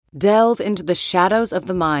Delve into the shadows of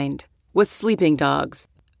the mind with Sleeping Dogs,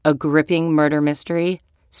 a gripping murder mystery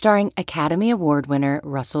starring Academy Award winner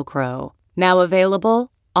Russell Crowe. Now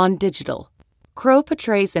available on digital. Crowe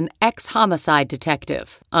portrays an ex-homicide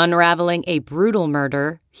detective unraveling a brutal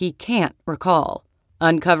murder he can't recall.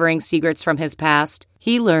 Uncovering secrets from his past,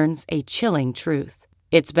 he learns a chilling truth.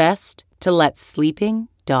 It's best to let sleeping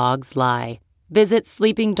dogs lie. Visit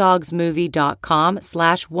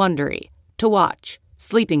sleepingdogsmovie.com/Wondery to watch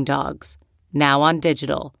Sleeping Dogs, now on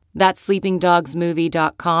digital. That's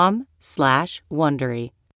sleepingdogsmovie.com/Wondery.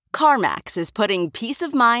 CarMax is putting peace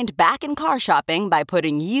of mind back in car shopping by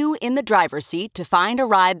putting you in the driver's seat to find a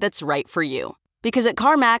ride that's right for you. Because at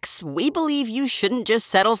CarMax, we believe you shouldn't just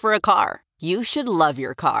settle for a car. You should love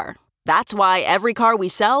your car. That's why every car we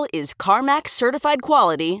sell is CarMax certified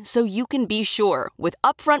quality, so you can be sure with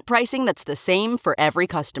upfront pricing that's the same for every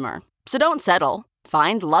customer. So don't settle.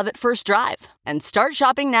 Find love at first drive and start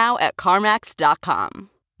shopping now at CarMax.com.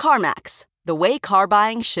 CarMax, the way car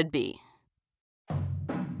buying should be.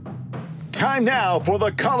 Time now for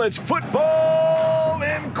the College Football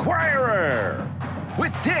Inquirer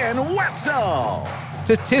with Dan Wetzel.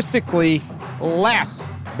 Statistically,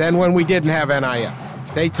 less than when we didn't have NIL.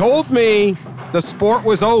 They told me the sport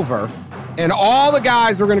was over and all the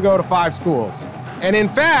guys were going to go to 5 schools. And in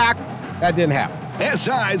fact, that didn't happen.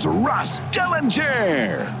 SI's Russ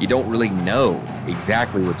Gellinger. You don't really know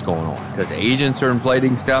exactly what's going on because agents are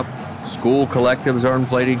inflating stuff, school collectives are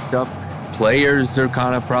inflating stuff, players are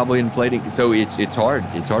kind of probably inflating. So it's hard.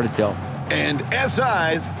 It's hard to tell. And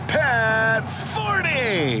SI's Pat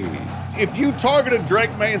Forty. If you targeted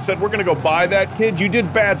Drake May and said, we're going to go buy that kid, you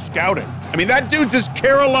did bad scouting. I mean, that dude's as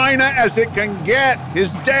Carolina as it can get.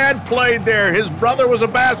 His dad played there. His brother was a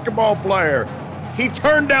basketball player. He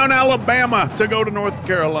turned down Alabama to go to North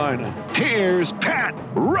Carolina. Here's Pat,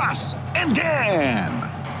 Russ, and Dan.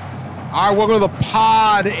 All right, welcome to the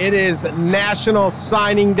pod. It is National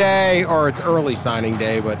Signing Day, or it's early signing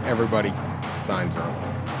day, but everybody signs early.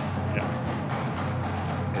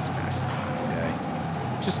 Yeah. It's National Signing Day.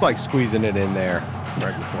 Just like squeezing it in there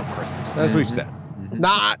right before Christmas. As we've said,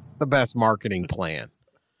 not the best marketing plan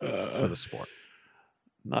for the sport.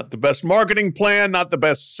 Not the best marketing plan, not the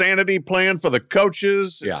best sanity plan for the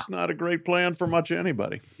coaches. Yeah. It's not a great plan for much of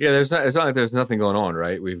anybody. Yeah, it's not like there's nothing going on,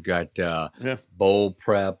 right? We've got bowl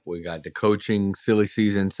prep. We got the coaching silly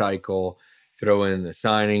season cycle. Throw in the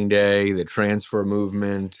signing day, the transfer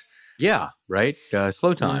movement. Yeah, right?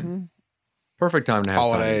 Slow time. Perfect time to have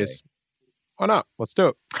holidays. Why not? Let's do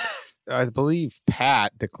it. I believe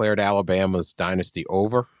Pat declared Alabama's dynasty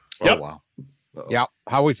over. Signing day. Oh, wow. Uh-oh. Yep.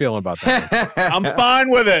 How are we feeling about that? I'm fine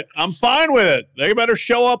with it. They better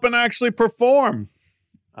show up and actually perform.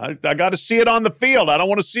 I got to see it on the field. I don't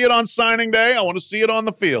want to see it on signing day. I want to see it on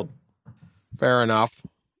the field. Fair enough.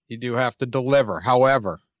 You do have to deliver.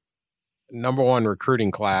 However, number one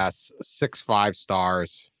recruiting class, 6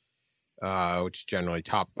 5-stars, which is generally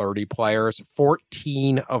top 30 players.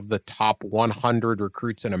 14 of the top 100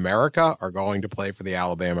 recruits in America are going to play for the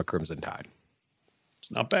Alabama Crimson Tide.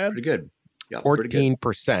 It's not bad. Pretty good. Yeah,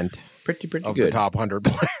 14% pretty of good. the top 100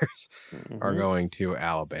 players are going to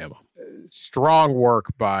Alabama. Strong work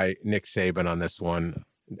by Nick Saban on this one.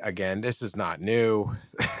 Again, this is not new.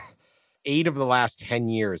 8 of the last 10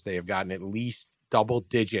 years, they have gotten at least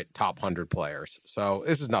double-digit top 100 players. So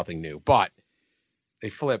this is nothing new. But they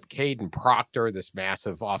flipped Caden Proctor, this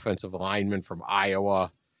massive offensive lineman from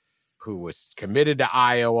Iowa, who was committed to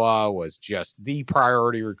Iowa, was just the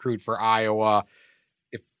priority recruit for Iowa.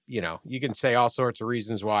 You can say all sorts of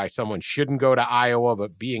reasons why someone shouldn't go to Iowa,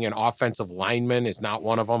 but being an offensive lineman is not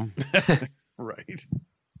one of them. Right.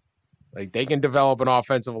 Like, they can develop an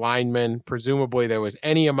offensive lineman. Presumably there was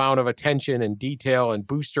any amount of attention and detail and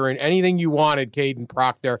booster and anything you wanted, Caden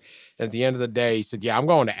Proctor. And at the end of the day, he said, yeah, I'm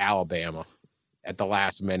going to Alabama at the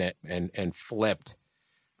last minute and flipped.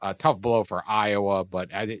 A tough blow for Iowa, but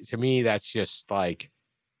to me, that's just like,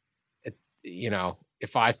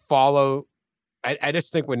 if I follow... I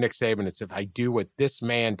just think with Nick Saban, it's if I do what this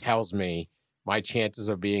man tells me, my chances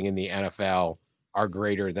of being in the NFL are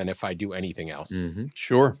greater than if I do anything else. Mm-hmm.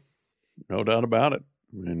 Sure. No doubt about it.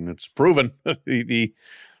 And it's proven. The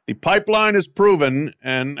pipeline is proven,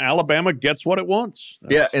 and Alabama gets what it wants.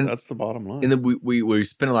 That's the bottom line. And then we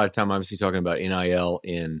spent a lot of time obviously talking about NIL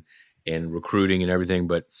and recruiting and everything,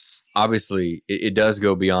 but obviously it does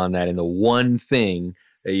go beyond that. And the one thing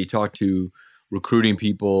that you talk to recruiting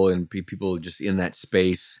people and people just in that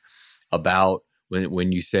space about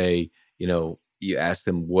when you say, you ask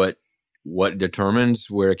them what determines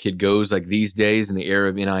where a kid goes, like these days in the era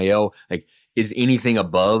of NIL, like is anything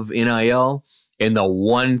above NIL? And the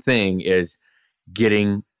one thing is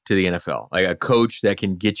getting to the NFL, like a coach that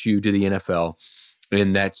can get you to the NFL.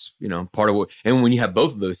 And that's, part of what, and when you have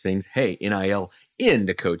both of those things, hey, NIL and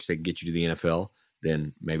a coach that can get you to the NFL,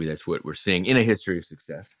 then maybe that's what we're seeing in a history of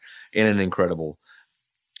success in an incredible,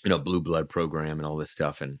 blue blood program and all this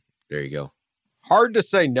stuff. And there you go. Hard to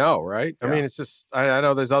say no, right? Yeah. I mean, it's just, I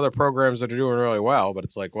know there's other programs that are doing really well, but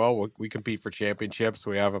it's like, well, we compete for championships.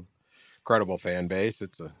 We have a incredible fan base.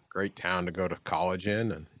 It's a great town to go to college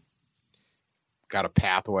in, and got a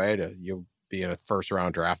pathway to you'll be in a first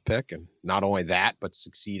round draft pick, and not only that, but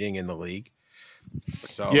succeeding in the league.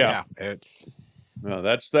 So it's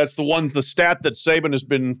that's the stat that Saban has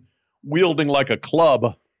been wielding like a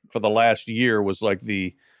club for the last year was like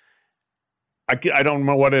I don't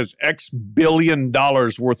know what is X billion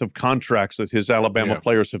dollars worth of contracts that his Alabama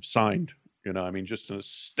players have signed. Just a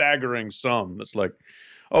staggering sum. That's like,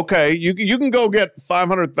 okay, you can go get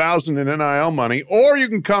 $500,000 in NIL money, or you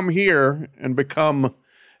can come here and become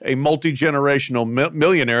a multi-generational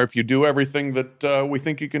millionaire if you do everything that we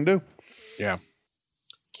think you can do. Yeah.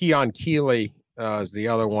 Keon Keeley is the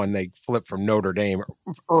other one. They flipped from Notre Dame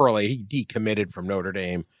early. He decommitted from Notre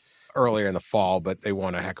Dame earlier in the fall, but they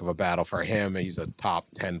won a heck of a battle for him. He's a top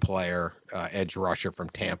 10 player, edge rusher from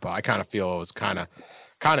Tampa. I kind of feel it was kind of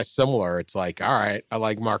similar. It's like, all right, I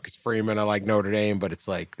like Marcus Freeman, I like Notre Dame, but it's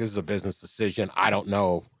like, this is a business decision. I don't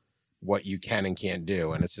know what you can and can't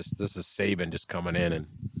do. And it's just, this is Saban just coming in and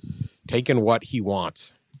taking what he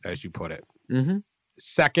wants, as you put it. Mm-hmm.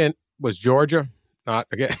 Second was Georgia. Not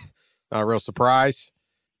a real surprise.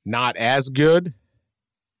 Not as good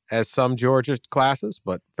as some Georgia classes,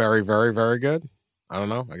 but very, very, very good. I don't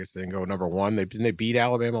know. I guess they didn't go number one. Didn't they beat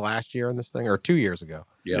Alabama last year in this thing, or 2 years ago?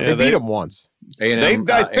 Yeah, they beat them once. A&M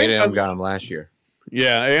got them last year.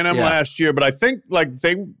 Yeah, A&M last year, but I think like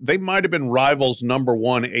they might have been rivals number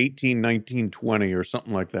one 18, 19, 20 or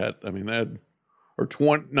something like that. I mean, or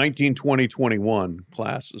 19, 20, 21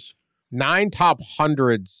 classes. 9 top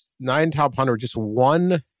 100, just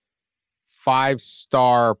one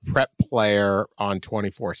 5-star prep player on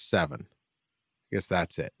 24/7. I guess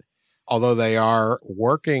that's it. Although they are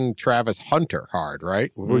working Travis Hunter hard,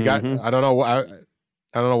 right? We got, I don't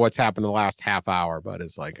know what's happened in the last half hour, but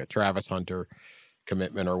it's like a Travis Hunter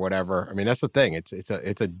commitment or whatever. I mean, that's the thing. It's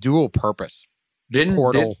a dual purpose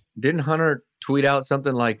portal. Didn't Hunter tweet out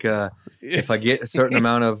something like, if I get a certain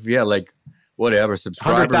amount of, whatever,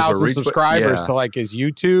 subscribers 100,000 subscribers to like his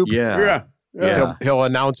YouTube. Yeah. He'll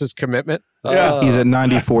announce his commitment. He's at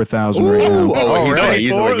 94,000 right now. Oh, he's really? going to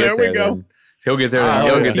easily There get we there. go. He'll get there.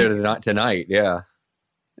 He'll get there tonight. Yeah.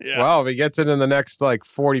 Well, if he gets it in the next like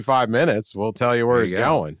 45 minutes, we'll tell you where he's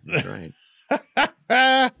going. That's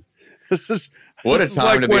right. This is time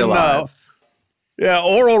like to be alive.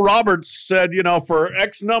 Oral Roberts said, for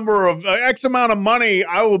X amount of money,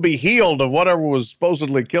 I will be healed of whatever was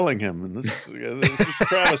supposedly killing him. And this is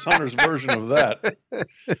Travis Hunter's version of that.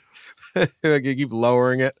 I keep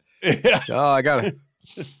lowering it. Yeah. Oh, I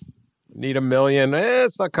need $1 million.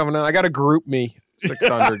 It's not coming in. I got to group me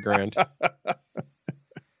 $600,000.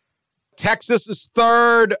 Texas is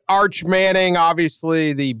third. Arch Manning,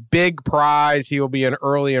 obviously the big prize. He will be an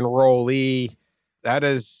early enrollee. That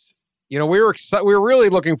is, we were really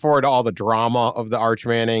looking forward to all the drama of the Arch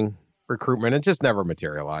Manning recruitment. It just never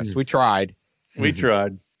materialized. We tried.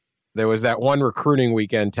 There was that one recruiting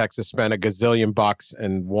weekend. Texas spent $1 gazillion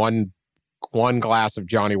and one glass of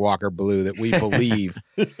Johnny Walker Blue that we believe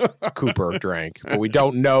Cooper drank, but we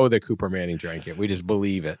don't know that Cooper Manning drank it. We just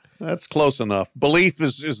believe it. That's close enough. Belief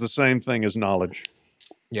is the same thing as knowledge.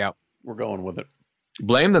 Yeah. We're going with it.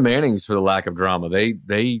 Blame the Mannings for the lack of drama.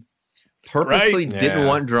 They purposely didn't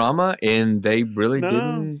want drama, and they really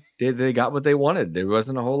didn't. They got what they wanted. There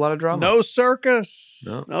wasn't a whole lot of drama. No circus.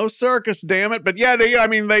 No circus, damn it. But they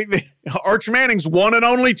Arch Manning's one and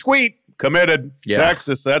only tweet. Committed.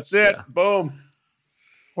 Texas. That's it. Yeah. Boom.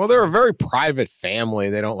 Well, they're a very private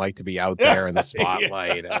family. They don't like to be out there in the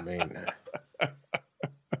spotlight. I mean,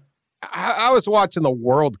 I was watching the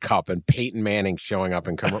World Cup and Peyton Manning showing up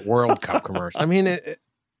in World Cup commercials. I mean,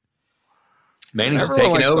 Manning's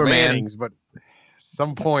taking over, Mannings, but at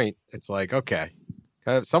some point it's like, okay,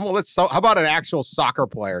 how about an actual soccer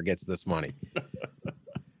player gets this money?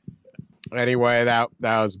 Anyway, that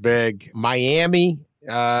was big. Miami is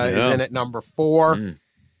in at number 4.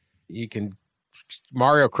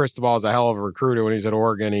 Mario Cristobal is a hell of a recruiter. When he's at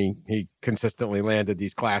Oregon, he consistently landed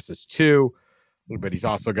these classes too, but he's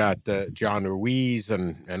also got John Ruiz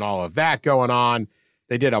and all of that going on.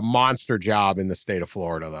 They did a monster job in the state of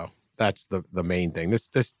Florida, though. That's the main thing.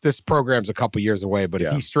 This program's a couple years away, but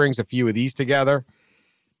if he strings a few of these together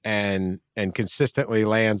and consistently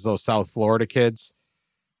lands those South Florida kids,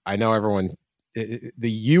 I know everyone the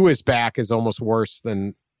U is back is almost worse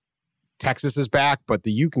than Texas is back, but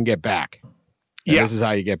the U can get back. And this is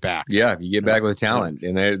how you get back. Yeah, you get back with talent,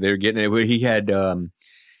 and they're getting it.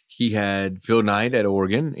 He had Phil Knight at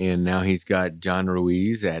Oregon, and now he's got John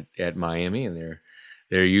Ruiz at Miami, and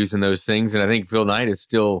they're using those things. And I think Phil Knight is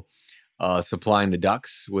still supplying the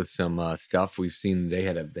Ducks with some stuff. We've seen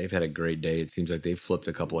they've had a great day. It seems like they've flipped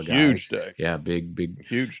a couple of guys. Huge day. Yeah, big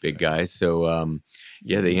day. guys. So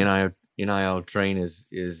the NIL train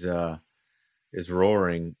is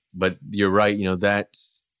roaring. But you're right.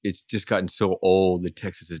 It's just gotten so old that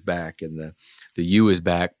Texas is back and the U is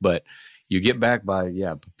back. But you get back by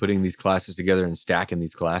putting these classes together and stacking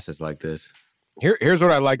these classes like this. Here's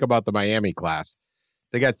what I like about the Miami class.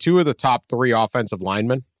 They got 2 of the top 3 offensive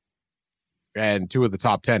linemen and 2 of the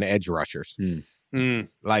top 10 edge rushers.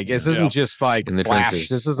 Like this isn't just like in the flash. trenches.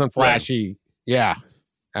 This isn't flashy. Right.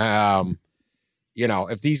 Yeah.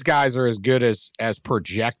 If these guys are as good as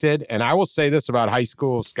projected, and I will say this about high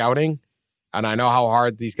school scouting, and I know how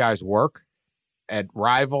hard these guys work at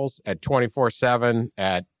Rivals, at 24/7,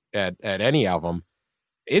 at any of them.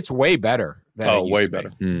 It's way better. Way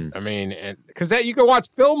better. I mean, because you can watch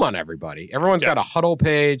film on everybody. Everyone's got a huddle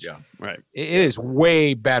page. Yeah, right. It is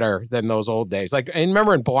way better than those old days. Like, and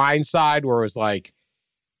remember in Blindside where it was like,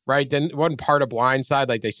 right? Then it wasn't part of Blindside.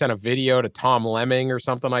 Like they sent a video to Tom Lemming or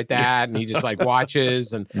something like that, and he just like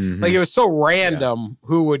watches and like it was so random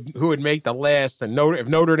who would make the list. And if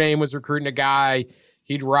Notre Dame was recruiting a guy,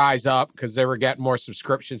 he'd rise up because they were getting more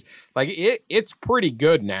subscriptions. Like it's pretty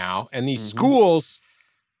good now, and these schools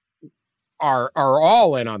are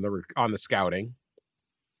all in on the scouting.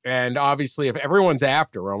 And obviously, if everyone's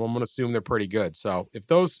after them, I'm going to assume they're pretty good. So if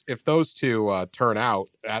those 2 turn out,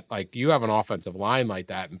 at like you have an offensive line like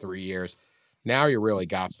that in 3 years, now you really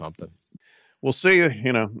got something. We'll see.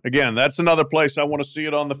 Again, that's another place I want to see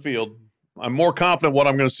it on the field. I'm more confident what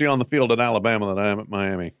I'm going to see on the field at Alabama than I am at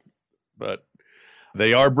Miami. But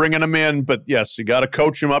they are bringing them in. But yes, you got to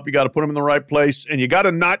coach them up. You got to put them in the right place, and you got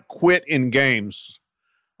to not quit in games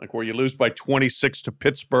like where you lose by 26 to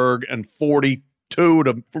Pittsburgh and 42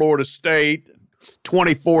 to Florida State,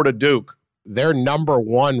 24 to Duke. Their number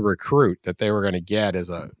 1 recruit that they were going to get is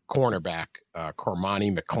a cornerback,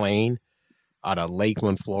 Cormani McClain, out of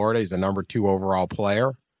Lakeland, Florida. He's the number 2 overall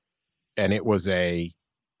player. And it was a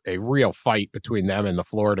real fight between them and the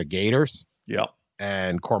Florida Gators. Yeah.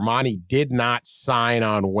 And Cormani did not sign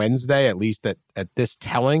on Wednesday, at least at this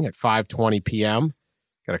telling, at 5:20 p.m.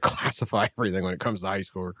 Got to classify everything when it comes to high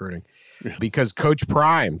school recruiting because Coach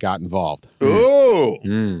Prime got involved. Oh,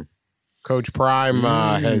 Coach Prime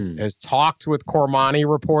has talked with Cormani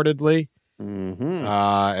reportedly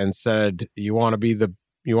and said, you want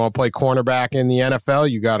to play cornerback in the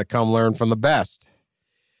NFL, you got to come learn from the best.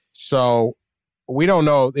 So we don't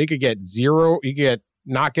know. They could get 0. You could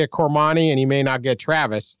not get Cormani, and he may not get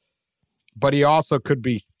Travis, but he also could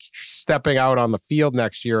be stepping out on the field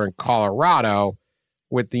next year in Colorado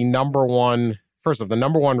with the number 1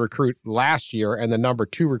 recruit last year and the number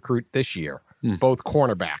 2 recruit this year, both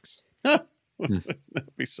cornerbacks. That'd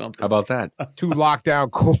be something. How about that? 2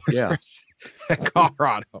 lockdown corners in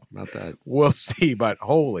Colorado. About that. We'll see, but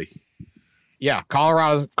holy. Yeah,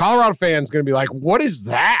 Colorado fans going to be like, what is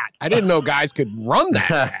that? I didn't know guys could run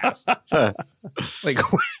that fast. Like,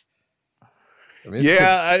 I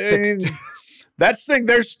mean, that's the thing.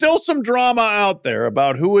 There's still some drama out there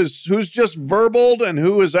about who's just verbaled and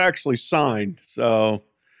who is actually signed. So,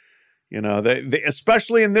 they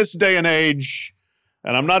especially in this day and age,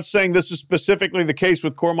 and I'm not saying this is specifically the case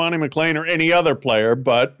with Cormani McClain or any other player,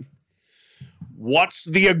 but what's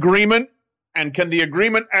the agreement, and can the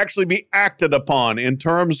agreement actually be acted upon in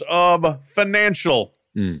terms of financial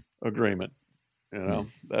agreement?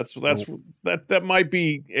 That might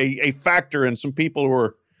be a factor in some people who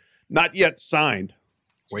are not yet signed.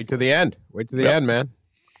 Wait to the end. End, man.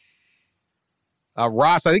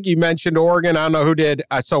 Ross, I think you mentioned Oregon. I don't know who did.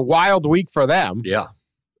 So wild week for them. Yeah.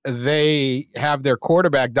 They have their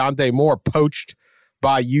quarterback, Dante Moore, poached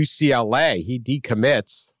by UCLA. He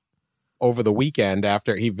decommits over the weekend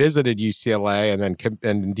after he visited UCLA and then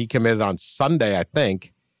decommitted on Sunday, I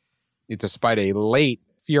think, despite a late,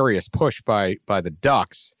 furious push by the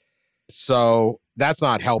Ducks. So that's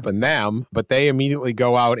not helping them, but they immediately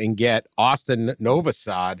go out and get Austin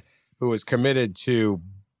Novosad, who is committed to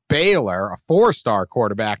Baylor, a 4-star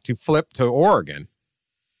quarterback, to flip to Oregon.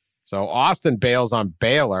 So Austin bails on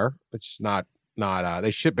Baylor, which is not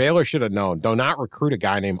Baylor should have known. Do not recruit a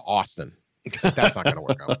guy named Austin. That's not going to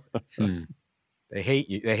work out. They hate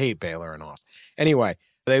you. They hate Baylor and Austin. Anyway,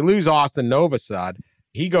 they lose Austin Novosad.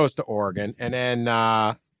 He goes to Oregon, and then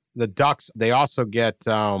the Ducks. They also get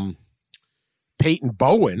Peyton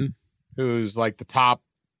Bowen, who's like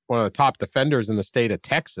one of the top defenders in the state of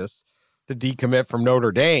Texas, to decommit from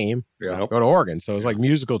Notre Dame, go to Oregon. So it's like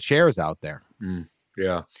musical chairs out there.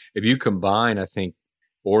 Yeah. If you combine, I think,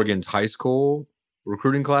 Oregon's high school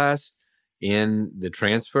recruiting class in the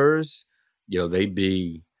transfers, they'd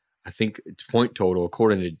be, I think, point total,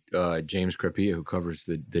 according to James Crepea, who covers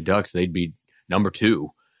the Ducks, they'd be number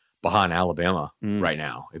 2 behind Alabama right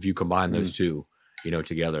now. If you combine those two,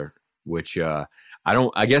 together, which I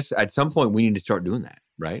guess at some point we need to start doing that,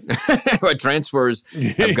 right? But transfers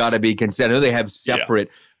have got to be considered. I know they have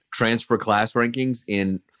separate transfer class rankings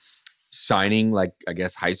in signing, like, I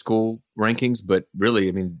guess, high school rankings, but really,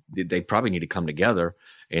 I mean, they probably need to come together.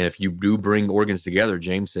 And if you do bring Oregon's together,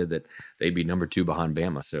 James said that they'd be number 2 behind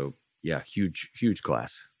Bama. So yeah, huge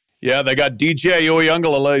class. Yeah, they got DJ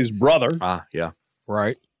Uiagalelei's brother. Yeah.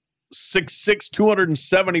 Right. 6'6",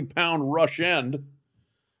 270-pound rush end.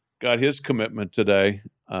 Got his commitment today.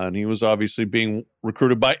 And he was obviously being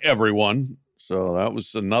recruited by everyone. So that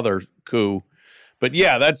was another coup. But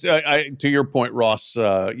yeah, that's to your point, Ross.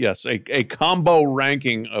 Yes, a combo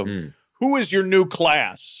ranking of who is your new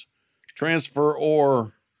class, transfer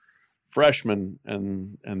or freshman,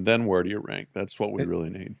 and then where do you rank? That's what we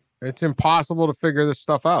really need. It's impossible to figure this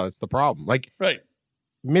stuff out. It's the problem. Like, right,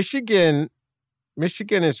 Michigan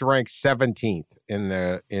is ranked 17th in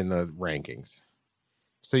the rankings.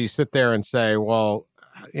 So you sit there and say, well,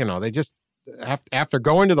 they just after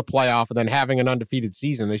going to the playoff and then having an undefeated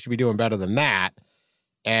season, they should be doing better than that.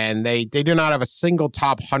 And they do not have a single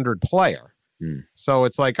top 100 player. So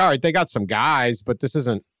it's like, all right, they got some guys, but this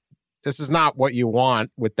is not what you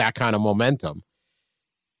want with that kind of momentum.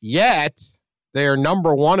 Yet they're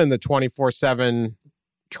number 1 in the 24/7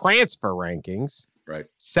 transfer rankings. Right.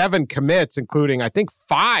 7 commits, including, I think,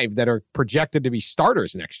 5 that are projected to be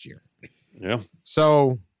starters next year. Yeah.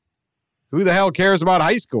 So who the hell cares about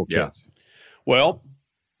high school kids? Yeah. Well,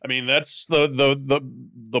 I mean, that's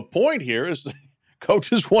the point here is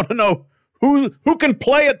coaches want to know who can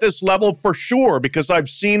play at this level for sure, because I've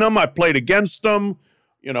seen them. I've played against them.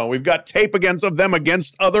 We've got tape of them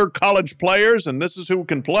against other college players, and this is who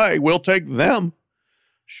can play. We'll take them.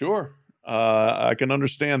 Sure. I can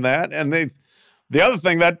understand that. And the other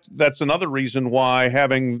thing, that's another reason why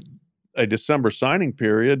having a December signing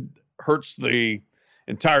period hurts the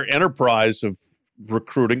entire enterprise of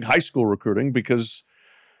recruiting, high school recruiting, because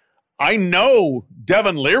I know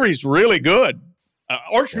Devin Leary's really good.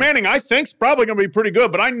 Arch Manning, I think, is probably going to be pretty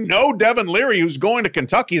good, but I know Devin Leary, who's going to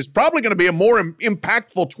Kentucky, is probably going to be a more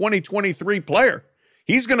impactful 2023 player.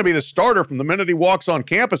 He's going to be the starter from the minute he walks on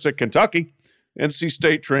campus at Kentucky, NC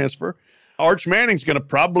State transfer. Arch Manning's going to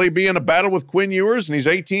probably be in a battle with Quinn Ewers, and he's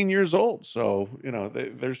 18 years old. So,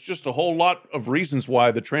 there's just a whole lot of reasons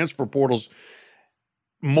why the transfer portal's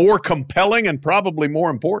more compelling and probably more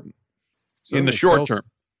important in the short term.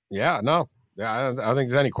 Yeah, no. Yeah, I don't think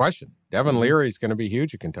there's any question. Devin Leary is going to be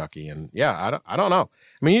huge at Kentucky. And, yeah, I don't know.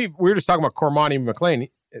 I mean, we were just talking about Cormani McLean,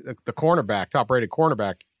 the cornerback, top-rated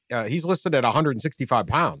cornerback. He's listed at 165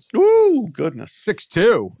 pounds. Ooh, goodness.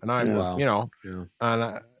 6'2".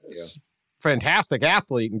 And fantastic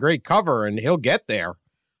athlete and great cover, and he'll get there.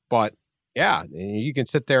 But, yeah, you can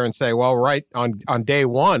sit there and say, well, right, on day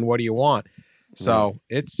one, what do you want? So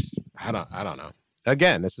it's, I don't know.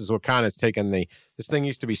 Again, this is what kind of taken this thing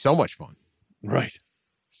used to be so much fun. Right.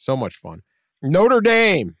 So much fun. Notre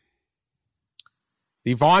Dame.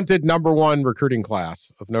 The vaunted number 1 recruiting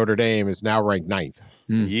class of Notre Dame is now ranked 9th.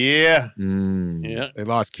 Yeah. Yeah. They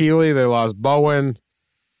lost Keeley. They lost Bowen.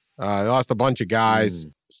 They lost a bunch of guys.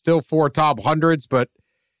 Still 4 top 100s, but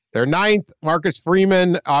they're 9th. Marcus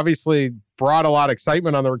Freeman obviously brought a lot of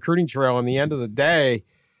excitement on the recruiting trail. In the end of the day,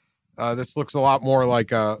 this looks a lot more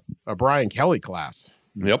like a Brian Kelly class.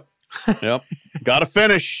 Yep. Gotta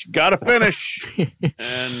finish.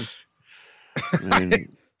 And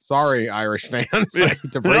sorry, Irish fans.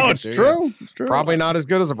 It's true. Probably not as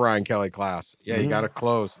good as a Brian Kelly class. Yeah, you got to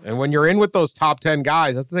close. And when you're in with those top 10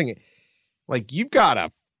 guys, that's the thing. Like, you've got to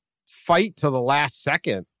fight to the last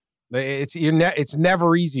second. It's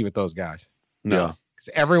never easy with those guys. No, because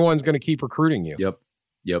everyone's going to keep recruiting you.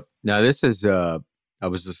 Yep. Now this is. I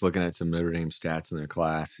was just looking at some Notre Dame stats in their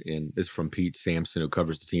class, and this is from Pete Sampson, who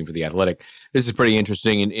covers the team for The Athletic. This is pretty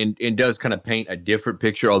interesting and does kind of paint a different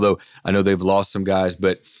picture, although I know they've lost some guys,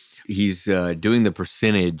 but he's doing the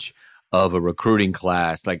percentage of a recruiting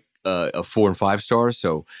class, like of 4 and 5 stars.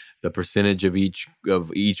 So the percentage of each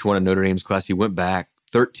one of Notre Dame's class, he went back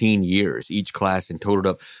 13 years, each class, and totaled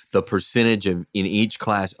up the percentage in each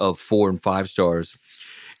class of 4 and 5 stars.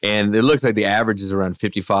 And it looks like the average is around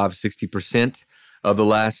 55, 60%. Of the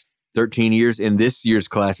last 13 years. And this year's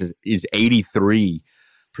class is 83%,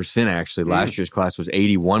 actually. Last year's class was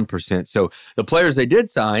 81%. So the players they did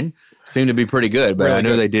sign seem to be pretty good, but Really I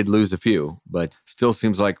know good. they did lose a few, but still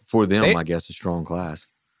seems like for them, I guess, a strong class.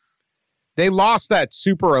 They lost that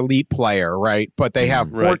super elite player, right? But they have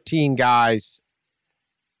 14 guys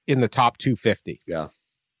in the top 250. Yeah.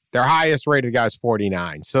 Their highest rated guy is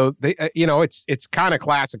 49. So they, it's kind of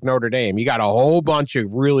classic Notre Dame. You got a whole bunch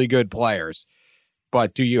of really good players,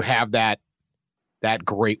 but do you have that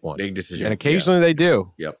great one? Big decision. And occasionally they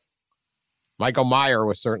do. Yep. Michael Meyer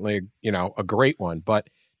was certainly, a great one, but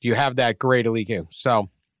do you have that great elite game? So,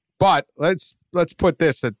 but let's put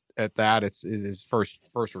this at that. It's his first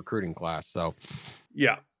recruiting class. So,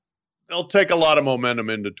 Yeah. They'll take a lot of momentum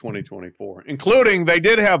into 2024, including they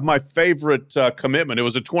did have my favorite commitment. It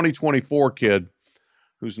was a 2024 kid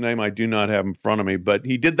whose name I do not have in front of me, but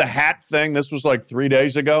he did the hat thing. This was like 3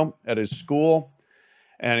 days ago at his school.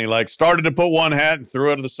 And he started to put one hat and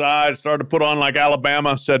threw it to the side, started to put on like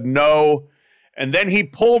Alabama, said no. And then he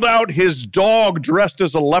pulled out his dog dressed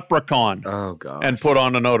as a leprechaun and put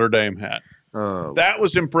on a Notre Dame hat. Oh, that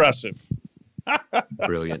was impressive.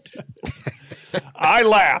 brilliant. I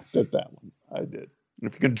laughed at that one. I did.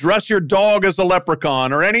 If you can dress your dog as a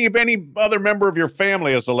leprechaun or any other member of your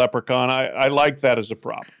family as a leprechaun, I like that as a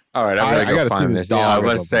prop. All right, I gotta go find this. Yeah, I was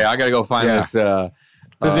about to say, I gotta go find this.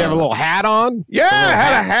 Does he have a little hat on? Yeah, I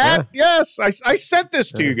had a hat. Yeah. Yes, I sent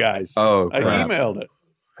this to you guys. Oh, I crap. emailed it.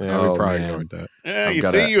 Yeah, we probably ignored that. Yeah, you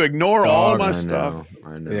see, you ignore all my I stuff.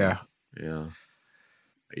 know.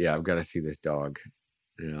 Yeah. I've got to see this dog.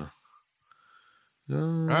 Yeah.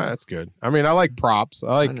 That's good. I mean, I like props.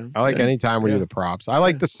 I like any time we do the props. I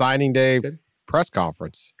like the signing day press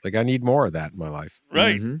conference. Like, I need more of that in my life.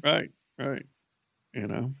 Right.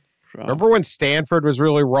 So. Remember when Stanford was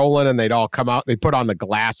really rolling and they'd all come out, they'd put on the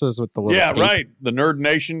glasses with the little tape? The Nerd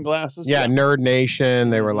Nation glasses. Yeah, Nerd Nation.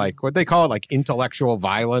 They were like, what'd they call it? Like intellectual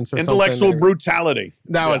violence or intellectual something? brutality.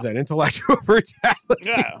 That was it. Intellectual brutality.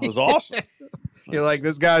 Yeah, it was awesome. You're like,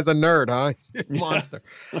 this guy's a nerd, huh? He's a monster.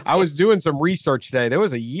 I was doing some research today. There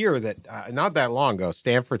was a year that, not that long ago,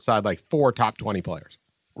 Stanford signed like 4 top 20 players.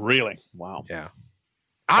 Really? Wow. Yeah.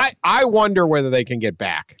 I wonder whether they can get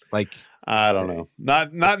back. Like, I don't know.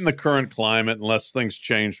 Not in the current climate unless things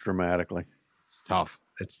change dramatically. It's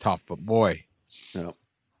tough, but boy. Yeah.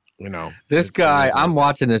 This guy, I'm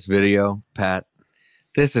watching this video, Pat.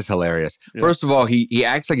 This is hilarious. Yeah. First of all, he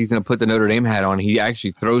acts like he's going to put the Notre Dame hat on. He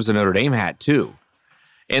actually throws the Notre Dame hat too.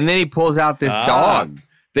 And then he pulls out this dog.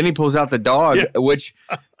 Then he pulls out the dog, which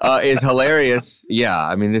is hilarious. Yeah,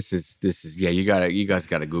 I mean, this is you guys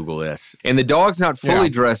got to Google this. And the dog's not fully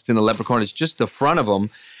dressed in the leprechaun. It's just the front of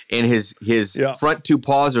him. And his front 2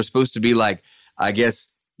 paws are supposed to be like, I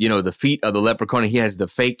guess, the feet of the leprechaun. He has the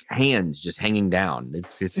fake hands just hanging down.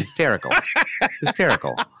 It's hysterical.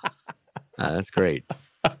 Hysterical. That's great.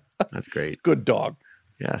 That's great. Good dog.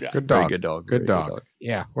 Yes. Good dog. Good dog. Good dog.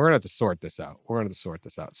 Yeah, we're going to have to sort this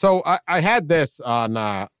out. So I had this on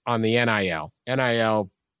the NIL.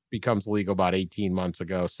 NIL becomes legal about 17 months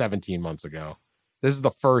ago. This is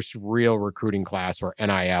the first real recruiting class where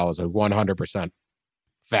NIL is a 100%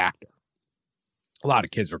 factor. A lot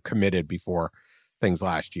of kids were committed before things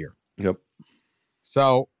last year. Yep.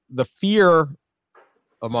 So the fear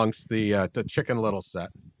amongst the Chicken Little set.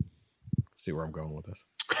 Let's see where I'm going with this.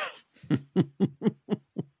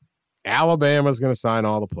 Alabama's going to sign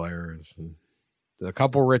all the players. And a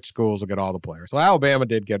couple rich schools will get all the players. Well, Alabama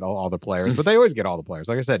did get all the players, but they always get all the players.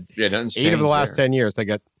 Like I said, 8 of the last 10 years, they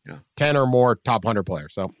get 10 or more top 100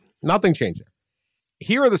 players. So nothing changed there.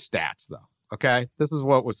 Here are the stats, though. Okay, this is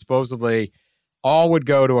what was supposedly all would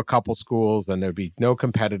go to a couple schools and there'd be no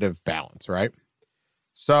competitive balance, right?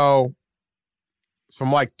 So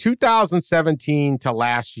from like 2017 to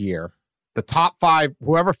last year, the top 5,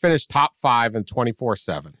 whoever finished top 5 in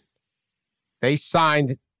 24/7, they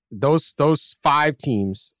signed those 5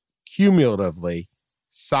 teams cumulatively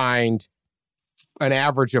signed an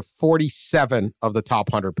average of 47 of the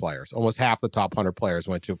top 100 players. Almost half the top 100 players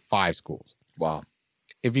went to 5 schools. Wow.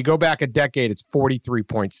 If you go back a decade, it's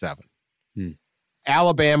 43.7.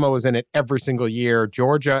 Alabama was in it every single year.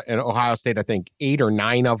 Georgia and Ohio State, I think 8 or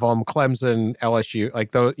 9 of them. Clemson, LSU,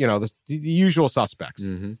 like those, the usual suspects.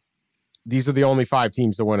 Mm-hmm. These are the only 5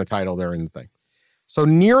 teams to win a title. They're in the thing. So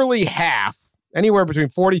nearly half, anywhere between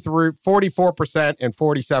 44% and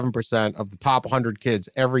 47% of the top 100 kids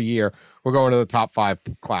every year were going to the top 5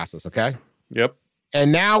 classes. Okay. Yep.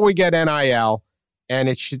 And now we get NIL, and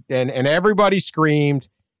and everybody screamed,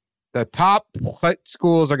 the top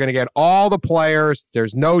schools are going to get all the players.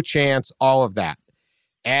 There's no chance, all of that.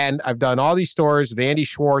 And I've done all these stories with Andy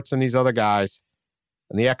Schwartz and these other guys.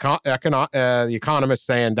 And the economist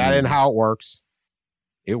saying that ain't how it works.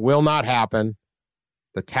 It will not happen.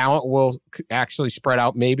 The talent will actually spread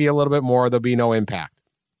out maybe a little bit more. There'll be no impact.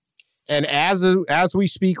 And as we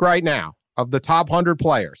speak right now, of the top 100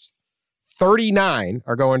 players, 39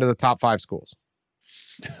 are going to the top 5 schools.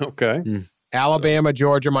 Okay. Alabama,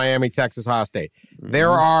 Georgia, Miami, Texas, Ohio State.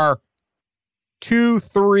 There are 2,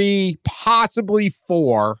 3, possibly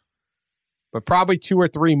 4, but probably 2 or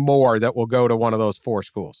 3 more that will go to one of those 5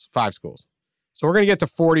 schools. So we're going to get to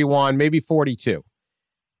 41, maybe 42.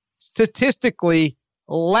 Statistically,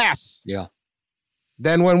 less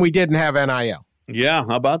than when we didn't have NIL. Yeah,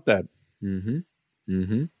 how about that?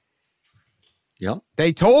 Yep.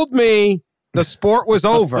 They told me the sport was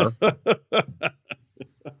over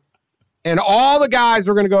and all the guys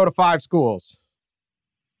were going to go to 5 schools.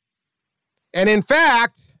 And in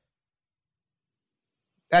fact,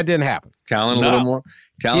 that didn't happen. Talent a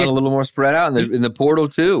little more spread out in the portal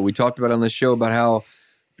too. We talked about on the show about how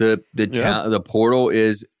the portal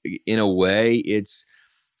is, in a way, it's,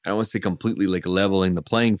 I don't want to say completely like leveling the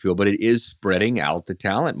playing field, but it is spreading out the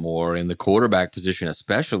talent more in the quarterback position,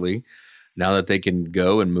 especially now that they can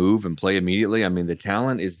go and move and play immediately. I mean, the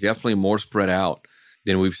talent is definitely more spread out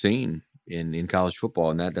than we've seen in college football.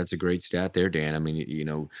 And that's a great stat there, Dan. I mean, you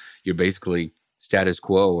know, you're basically status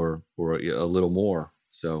quo or a little more.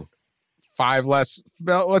 So 5 less.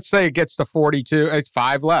 Well, let's say it gets to 42. It's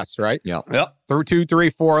 5 less, right? Yeah. Yep. 2, 3,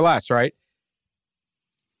 4 less, right?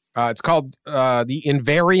 It's called the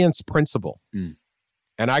invariance principle.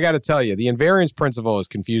 And I got to tell you, the invariance principle is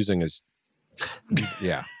confusing as,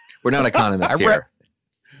 yeah. We're not economists here.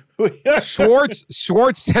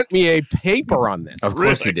 Schwartz sent me a paper on this. Of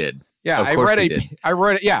course he did. Yeah, I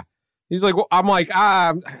read it. Yeah. He's like, well, I'm like,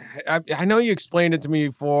 I know you explained it to me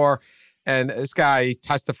before. And this guy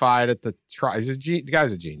testified at the trial. The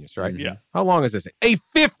guy's a genius, right? Yeah. How long is this? A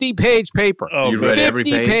 50-page paper. Oh, you read every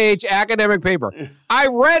page? 50-page academic paper. I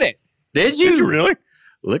read it. Did you? Did you really?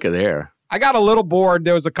 Look at there. I got a little bored.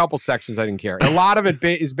 There was a couple sections I didn't care. A lot of it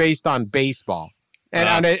is based on baseball.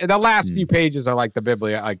 And the last few pages are like the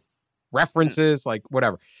biblia, like references, like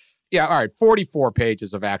whatever. Yeah, all right, 44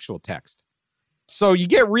 pages of actual text. So you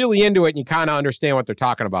get really into it and you kind of understand what they're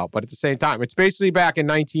talking about. But at the same time, it's basically back in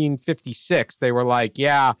 1956. They were like,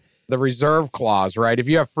 yeah, the reserve clause, right? If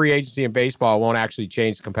you have free agency in baseball, it won't actually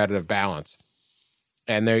change the competitive balance.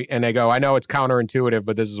 And they go, I know it's counterintuitive,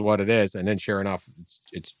 but this is what it is. And then sure enough,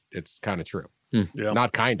 it's kind of true. Yeah.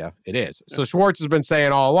 Not kind of, it is. So Schwartz has been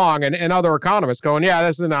saying all along, and other economists going, yeah,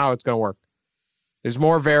 this isn't how it's going to work. There's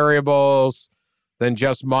more variables than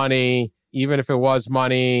just money. Even if it was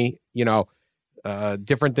money, you know,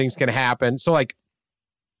 different things can happen. So like,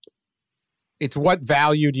 it's what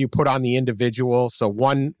value do you put on the individual? So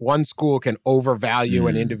one school can overvalue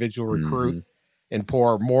an individual recruit and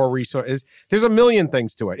pour more resources. There's a million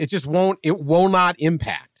things to it. It will not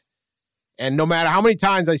impact. And no matter how many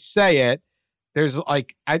times I say it, there's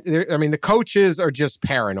like, I mean, the coaches are just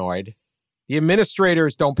paranoid. The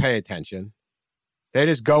administrators don't pay attention. They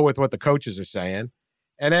just go with what the coaches are saying.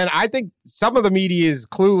 And then I think some of the media is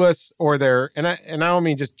clueless, or and I don't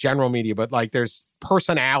mean just general media, but like there's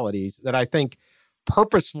personalities that I think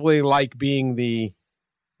purposefully like being the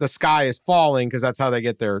sky is falling, because that's how they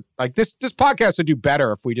get their, like this podcast would do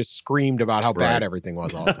better if we just screamed about how bad everything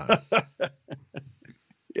was all the time.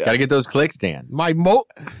 Got to get those clicks, Dan. I know.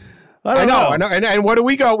 And what do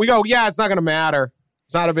we go? We go, yeah, it's not going to matter.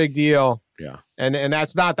 It's not a big deal. Yeah. And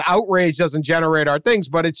that's not, the outrage doesn't generate our things,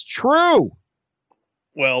 but it's true.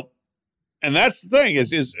 Well, and that's the thing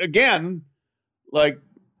is again, like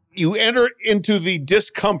you enter into the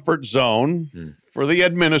discomfort zone for the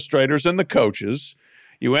administrators and the coaches.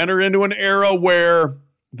 You enter into an era where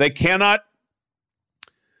they cannot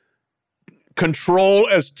control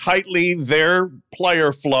as tightly their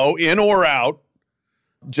player flow in or out,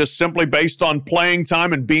 just simply based on playing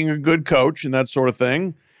time and being a good coach and that sort of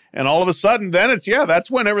thing. And all of a sudden, then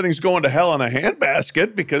that's when everything's going to hell in a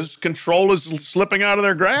handbasket, because control is slipping out of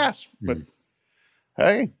their grasp. But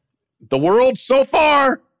hey, the world so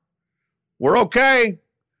far, we're okay.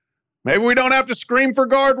 Maybe we don't have to scream for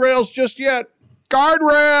guardrails just yet.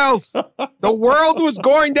 Guardrails! The world was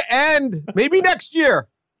going to end. Maybe next year.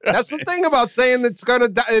 That's the thing about saying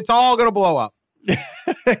it's all gonna blow up.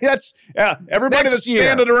 Everybody that's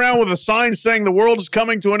standing around with a sign saying the world is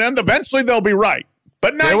coming to an end, eventually they'll be right.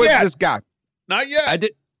 But not yet. This guy. Not yet.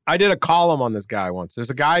 I did a column on this guy once. There's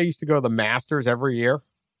a guy who used to go to the Masters every year,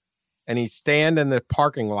 and he'd stand in the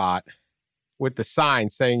parking lot with the sign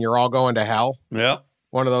saying you're all going to hell. Yeah.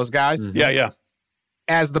 One of those guys. Yeah.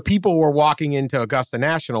 as the people were walking into Augusta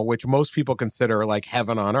National, which most people consider like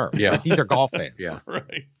heaven on earth. Yeah. Like, these are golf fans. Yeah.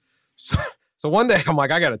 Right. So one day I'm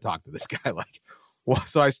like, I got to talk to this guy. Like, well,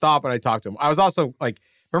 so I stop and I talk to him. I was also like,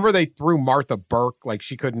 remember they threw Martha Burke, like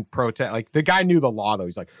she couldn't protest. Like the guy knew the law though.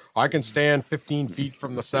 He's like, I can stand 15 feet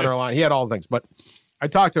from the center line. He had all the things, but I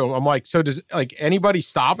talked to him. I'm like, so does like anybody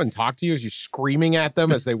stop and talk to you as you're screaming at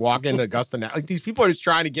them as they walk into Augusta? Like these people are just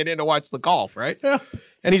trying to get in to watch the golf, right? Yeah.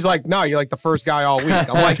 And he's like, no, you're like the first guy all week.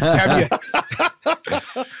 I'm like,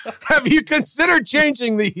 have you considered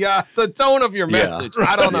changing the tone of your message? Yeah.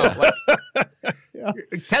 I don't know. Yeah.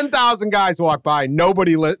 Like, 10,000 guys walk by,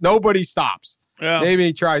 nobody stops. Yeah. Maybe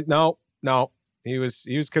he tries. No. He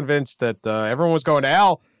was convinced that everyone was going to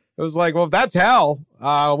hell. It was like, well, if that's hell,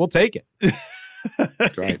 we'll take it.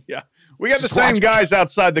 That's right. Yeah. We got just the same guys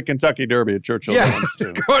outside the Kentucky Derby at Churchill. Yeah,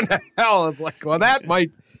 going to hell. It's like, well, that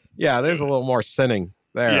might, there's a little more sinning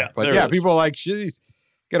there. Yeah, but yeah, people are like, geez,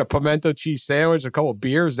 get a pimento cheese sandwich, a couple of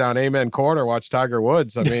beers down Amen Corner, watch Tiger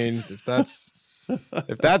Woods. I mean, if that's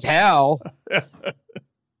hell.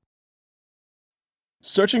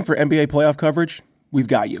 Searching for NBA playoff coverage? We've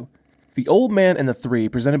got you. The Old Man and the Three,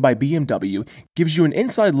 presented by BMW, gives you an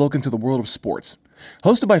inside look into the world of sports.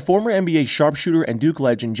 Hosted by former NBA sharpshooter and Duke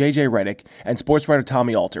legend J.J. Redick and sports writer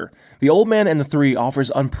Tommy Alter, The Old Man and the Three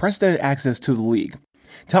offers unprecedented access to the league.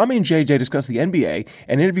 Tommy and J.J. discuss the NBA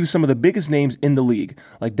and interview some of the biggest names in the league,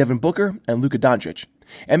 like Devin Booker and Luka Doncic.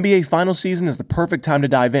 NBA final season is the perfect time to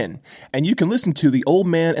dive in, and you can listen to The Old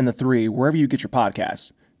Man and the Three wherever you get your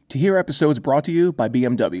podcasts. To hear episodes brought to you by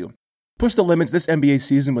BMW. Push the limits this NBA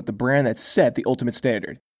season with the brand that set the ultimate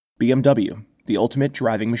standard. BMW, the ultimate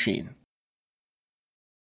driving machine.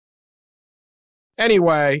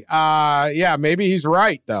 Anyway, maybe he's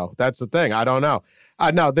right, though. That's the thing. I don't know.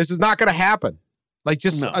 No, this is not going to happen. Like,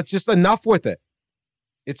 just enough with it.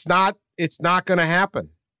 It's not going to happen.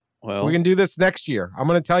 Well, we can do this next year. I'm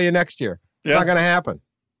going to tell you next year. It's not going to happen.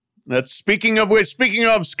 That's speaking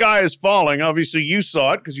of Sky is Falling. Obviously, you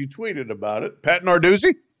saw it because you tweeted about it. Pat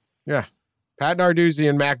Narduzzi? Yeah. Pat Narduzzi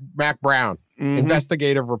and Mac Brown,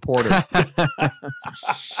 investigative reporter.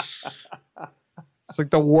 It's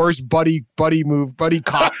like the worst buddy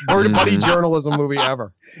journalism movie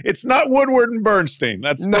ever. It's not Woodward and Bernstein.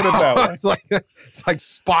 Let's put it that way. It's like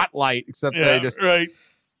Spotlight, except they just right.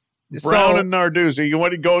 Brown and Narduzzi. You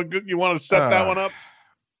want to go? You want to set that one up?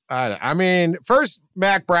 I mean, first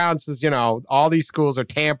Mac Brown says, all these schools are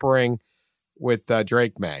tampering with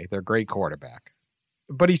Drake May, their great quarterback.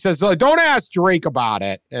 But he says, don't ask Drake about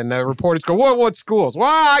it. And the reporters go, what schools?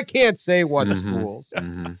 Well, I can't say what schools.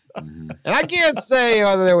 And I can't say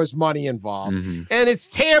whether there was money involved. And it's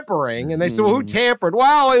tampering. And they said, well, who tampered?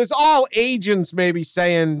 Well, it was all agents maybe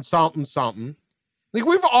saying something. Like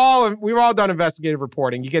we've all done investigative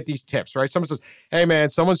reporting. You get these tips, right? Someone says, hey, man,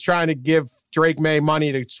 someone's trying to give Drake May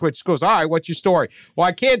money to switch schools. All right, what's your story? Well,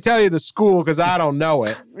 I can't tell you the school because I don't know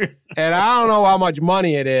it. And I don't know how much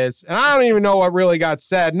money it is. And I don't even know what really got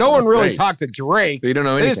said. No one really talked to Drake. You don't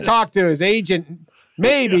know anything. They just talked to his agent,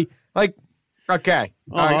 maybe. Yeah. Like, okay,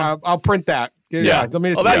 I'll print that. Yeah, let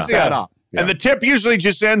me just take that up. Yeah. And the tip usually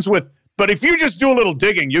just ends with, but if you just do a little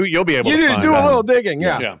digging, you'll be able to find do out. a little digging,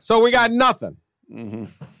 yeah. So we got nothing.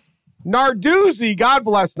 Narduzzi, God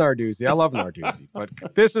bless Narduzzi. I love Narduzzi, but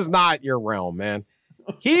this is not your realm, man.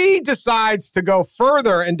 He decides to go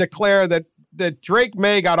further and declare that Drake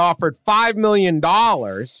May got offered $5 million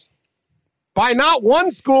by not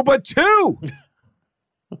one school, but two.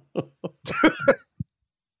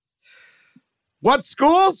 What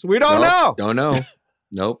schools? We don't know. Don't know.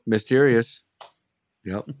 Nope. Mysterious.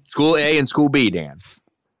 Yep. School A and School B, Dan.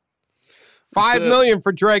 $5 million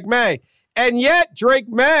for Drake May. And yet Drake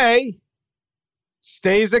May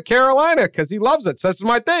stays at Carolina because he loves it. So this is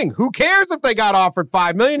my thing. Who cares if they got offered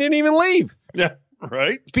 $5 million? Didn't even leave. Yeah,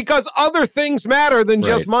 right. It's because other things matter than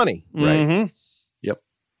just money. Right.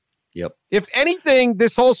 Yep. If anything,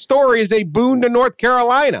 this whole story is a boon to North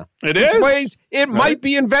Carolina. It is. It might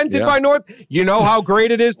be invented by North. You know how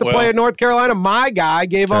great it is to play at North Carolina? My guy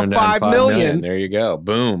gave up $5 million. There you go.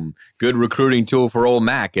 Boom. Good recruiting tool for old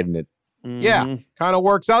Mac, isn't it? Yeah, kind of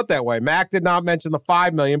works out that way. Mac did not mention the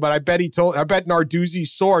 $5 million, but I bet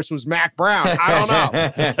Narduzzi's source was Mac Brown. I don't know.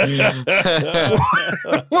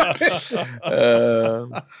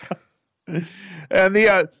 And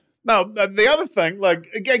the other thing, like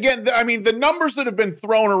again, I mean, the numbers that have been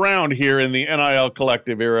thrown around here in the NIL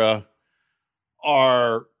collective era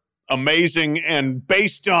are amazing, and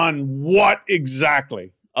based on what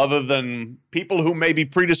exactly? Other than people who may be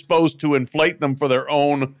predisposed to inflate them for their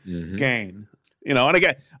own gain. And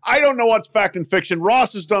again, I don't know what's fact and fiction.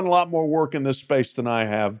 Ross has done a lot more work in this space than I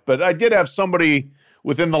have, but I did have somebody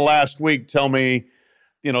within the last week tell me,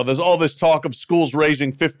 there's all this talk of schools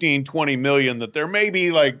raising 15, 20 million, that there may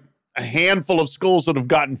be like a handful of schools that have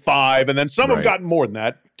gotten 5, and then some have gotten more than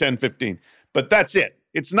that, 10, 15. But that's it.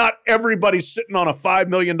 It's not everybody sitting on a $5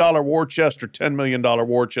 million war chest or $10 million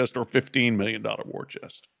war chest or $15 million war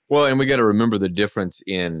chest. Well, and we got to remember the difference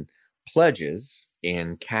in pledges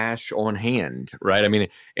and cash on hand, right? I mean,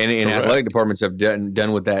 and athletic departments have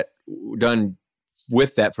done with that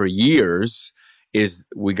for years. Is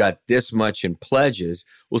we got this much in pledges.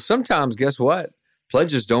 Well, sometimes, guess what?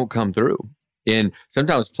 Pledges don't come through. And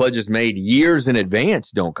sometimes pledges made years in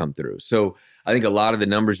advance don't come through. So I think a lot of the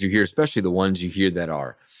numbers you hear, especially the ones you hear that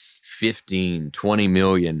are 15, 20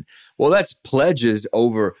 million, well, that's pledges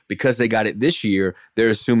over because they got it this year. They're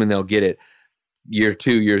assuming they'll get it year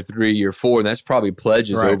 2, year 3, year 4. And that's probably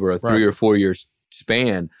pledges over a 3 or 4 year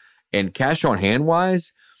span. And cash on hand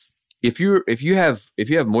wise, if you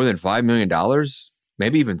have more than $5 million,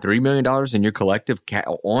 maybe even $3 million in your collective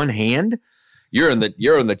on hand, you're in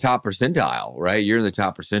the top percentile, right? You're in the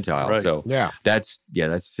top percentile. Right. So that's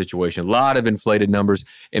the situation. A lot of inflated numbers,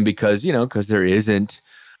 and because there isn't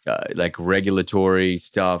like regulatory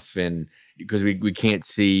stuff, and because we can't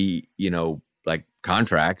see like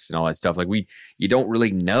contracts and all that stuff. Like you don't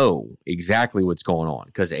really know exactly what's going on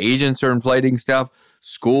because agents are inflating stuff,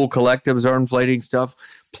 school collectives are inflating stuff,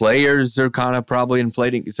 players are kind of probably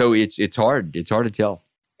inflating. So it's hard. It's hard to tell.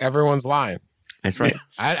 Everyone's lying. That's right.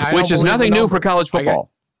 Which is nothing new for college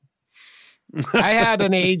football. I had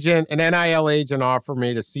an NIL agent offer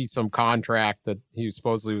me to see some contract that he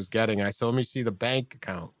supposedly was getting. I said, let me see the bank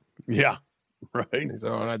account. Yeah, right.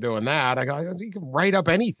 So when I'm doing that, I go, you can write up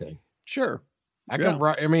anything. Sure. I can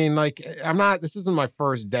write. I mean, like, this isn't my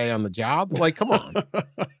first day on the job. Like, come on.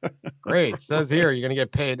 Great. It says here, you're going to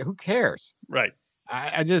get paid. Who cares? Right.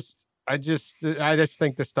 I just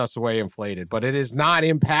think this stuff's way inflated, but it is not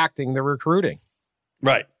impacting the recruiting.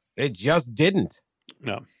 Right. It just didn't.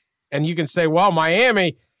 No. And you can say, well,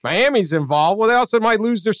 Miami's involved. Well, they also might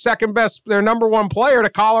lose their number 1 player to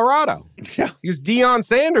Colorado. Yeah. Because Deion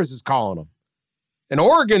Sanders is calling them. And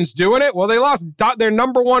Oregon's doing it. Well, they lost their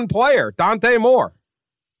number 1 player, Dante Moore.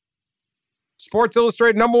 Sports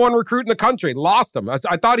Illustrated number 1 recruit in the country. Lost him. I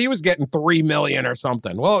thought he was getting $3 million or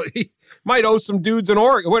something. Well, he might owe some dudes in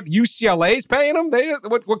Oregon. What, UCLA's paying him?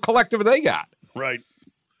 What collective have they got? Right.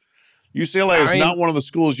 UCLA is not one of the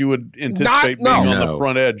schools you would anticipate being on the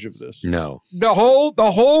front edge of this. No. The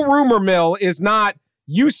whole rumor mill is not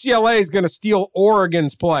UCLA is going to steal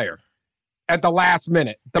Oregon's player at the last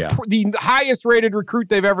minute. The highest rated recruit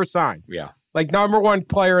they've ever signed. Yeah. Like number 1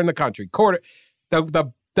 player in the country.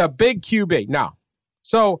 The big QB. No.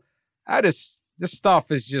 So this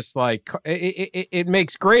stuff is just like, it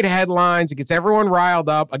makes great headlines. It gets everyone riled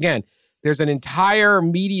up. Again, there's an entire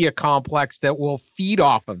media complex that will feed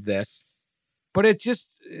off of this, but it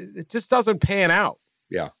just doesn't pan out.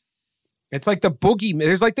 Yeah. It's like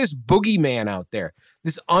there's like this boogeyman out there,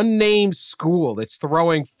 this unnamed school that's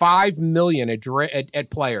throwing $5 million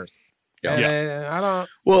at players. Yeah. I don't.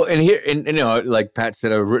 Well, and here, and like Pat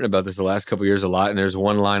said, I've written about this the last couple of years a lot. And there's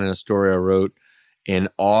one line in a story I wrote in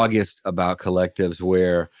August about collectives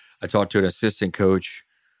where I talked to an assistant coach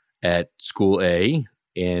at School A,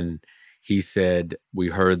 and he said we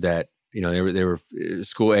heard that they were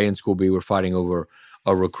School A and School B were fighting over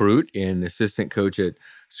a recruit, and the assistant coach at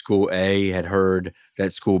School A had heard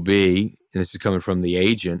that School B, and this is coming from the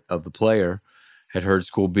agent of the player, had heard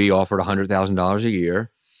School B offered $100,000 a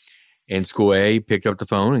year. And School A picked up the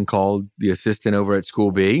phone and called the assistant over at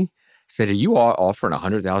School B, said, are you offering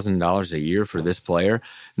 $100,000 a year for this player?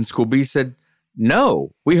 And School B said,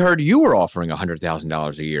 no, we heard you were offering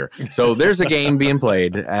 $100,000 a year. So there's a game being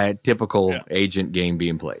played, a typical agent game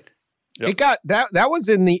being played. Yep. It got that was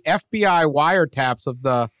in the FBI wiretaps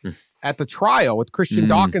at the trial with Christian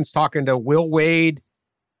Dawkins talking to Will Wade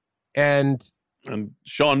and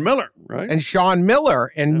Sean Miller, right? And Sean Miller.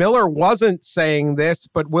 And Miller wasn't saying this,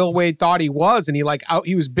 but Will Wade thought he was, and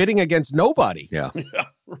he was bidding against nobody. Yeah.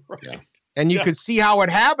 Right. Yeah. And you could see how it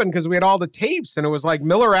happened because we had all the tapes, and it was like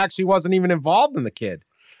Miller actually wasn't even involved in the kid.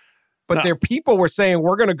 But their people were saying,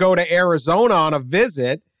 we're going to go to Arizona on a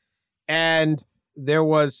visit. And there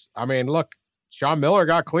was, look, Sean Miller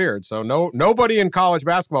got cleared. So nobody in college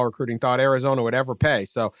basketball recruiting thought Arizona would ever pay.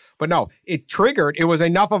 So, but no, it was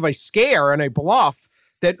enough of a scare and a bluff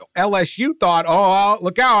that LSU thought, oh,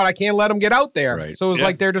 look out, I can't let them get out there. Right. So it was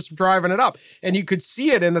like they're just driving it up. And you could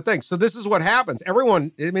see it in the thing. So this is what happens.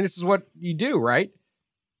 Everyone, this is what you do, right?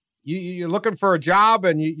 You're looking for a job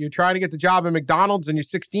and you're trying to get the job at McDonald's and you're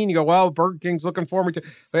 16. You go, well, Burger King's looking for me to,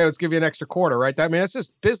 hey, let's give you an extra quarter, right? I mean, that's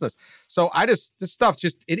just business. So this stuff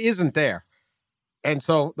just, it isn't there. And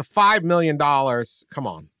so the $5 million, come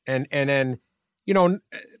on. And then, you know,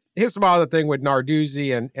 here's some other thing with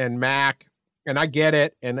Narduzzi and Mac, and I get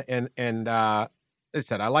it. And I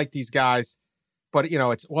said, I like these guys, but you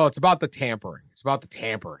know, it's about the tampering. It's about the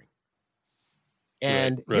tampering.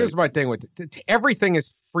 And right. Here's my thing with it. Everything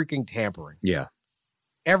is freaking tampering. Yeah.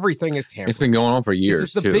 Everything is tampering. It's been going on for years.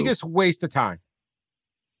 This is the biggest waste of time.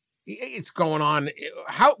 It's going on.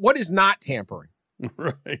 What is not tampering?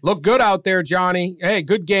 Right. Look good out there, Johnny. Hey,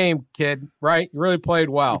 good game, kid. Right? You really played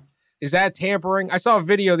well. Is that tampering? I saw a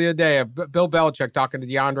video the other day of Bill Belichick talking to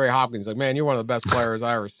DeAndre Hopkins. Like, man, you're one of the best players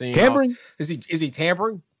I ever seen. Tampering? Is he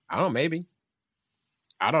tampering? I don't know. Maybe.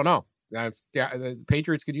 I don't know. The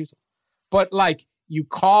Patriots could use him. But like,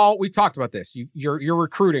 we talked about this. You're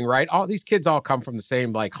recruiting, right? All these kids all come from the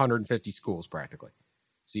same like 150 schools practically.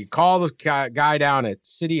 So you call this guy down at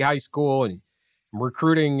City High School and I'm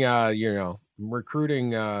recruiting,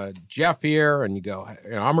 Jeff here, and you go,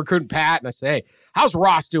 I'm recruiting Pat, and I say, hey, how's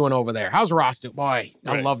Ross doing over there? How's Ross doing? Boy,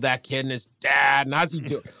 I love that kid and his dad. And how's he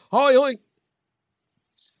doing? Oh,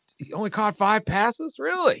 he only caught 5 passes?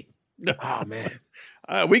 Really? Oh, man.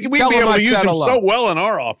 We'd be able to use him so well in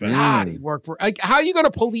our offense. God, he'd work for. Like, how are you going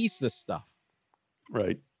to police this stuff?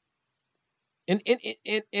 Right. And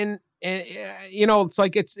it's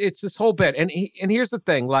like it's this whole bit. And here's the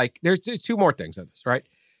thing. Like, there's 2 more things on this, right?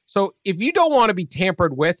 So if you don't want to be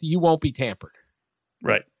tampered with, you won't be tampered.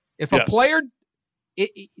 Right. If a player,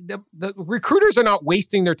 the recruiters are not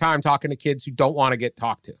wasting their time talking to kids who don't want to get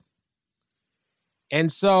talked to.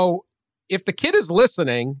 And so if the kid is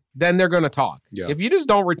listening, then they're going to talk. Yeah. If you just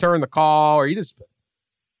don't return the call or it's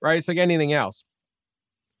like anything else.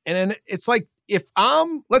 And then it's like,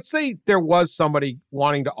 let's say there was somebody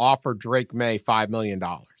wanting to offer Drake May $5 million.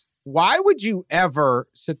 Why would you ever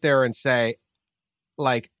sit there and say,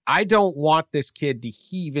 like, I don't want this kid to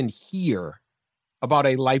even hear about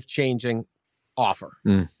a life-changing offer?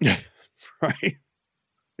 Right.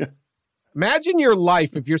 Imagine your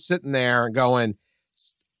life if you're sitting there and going,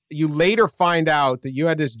 you later find out that you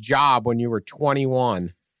had this job when you were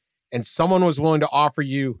 21 and someone was willing to offer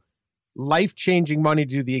you life-changing money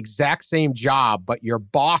to do the exact same job, but your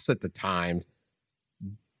boss at the time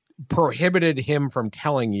prohibited him from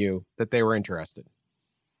telling you that they were interested.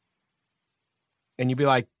 And you'd be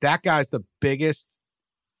like, that guy's the biggest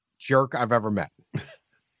jerk I've ever met.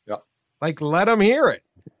 Yep. Like, let him hear it.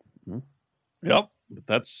 Yep. But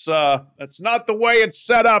that's not the way it's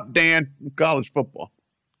set up, Dan, in college football.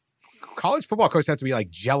 College football coaches have to be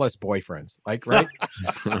like jealous boyfriends. Like, right?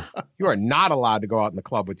 You are not allowed to go out in the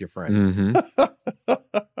club with your friends. Mm-hmm.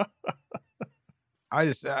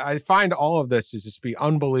 I find all of this to just be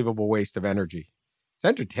unbelievable waste of energy. It's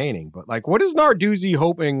entertaining, but like, what is Narduzzi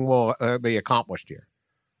hoping will be accomplished here?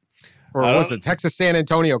 Or was the Texas San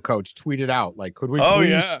Antonio coach tweeted out, like, could we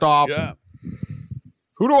please stop? Yeah.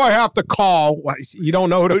 Who do I have to call? You don't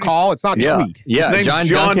know who to call? It's not tweet. Yeah, John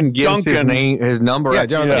Duncan gives his number. Yeah,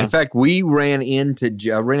 John Duncan. In fact, I ran into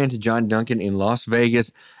John Duncan in Las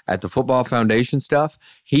Vegas at the Football Foundation stuff.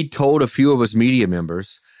 He told a few of us media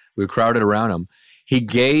members, we were crowded around him, he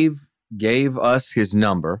gave us his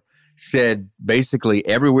number, said basically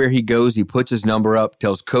everywhere he goes, he puts his number up,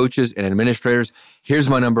 tells coaches and administrators, here's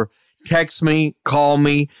my number, text me, call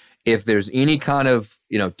me. If there's any kind of,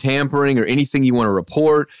 tampering or anything you want to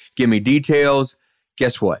report, give me details.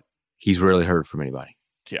 Guess what? He's rarely heard from anybody.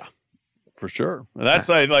 Yeah, for sure. That's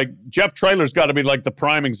like Jeff Traylor's got to be like the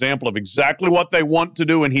prime example of exactly what they want to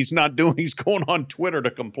do, and he's not doing. He's going on Twitter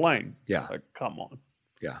to complain. Yeah. Like, come on.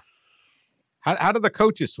 Yeah. How do the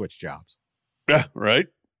coaches switch jobs? Yeah, right.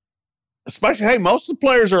 Especially, hey, a lot of the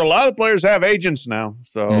players have agents now.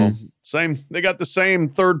 So they got the same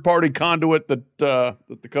third-party conduit that the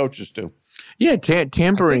coaches do. Yeah,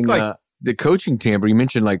 tampering, the coaching tampering. You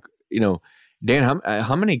mentioned, Dan,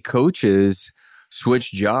 how many coaches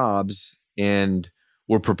switch jobs and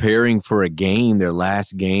were preparing for a game, their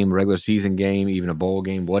last game, regular season game, even a bowl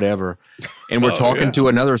game, whatever, and we're talking to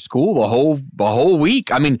another school the whole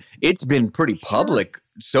week. I mean, it's been pretty public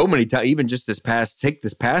so many times, even just this past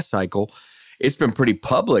cycle, it's been pretty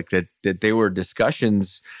public that there were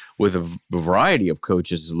discussions with a variety of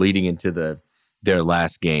coaches leading into their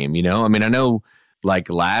last game. I mean, I know like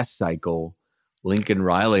last cycle, Lincoln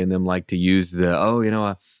Riley and them like to use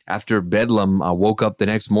after Bedlam, I woke up the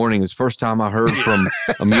next morning. It's the first time I heard from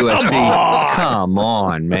USC. Come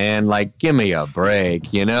on, man. Like, give me a break,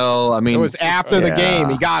 I mean. It was after the game.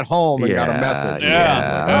 He got home and got a message.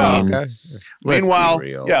 Okay. Meanwhile,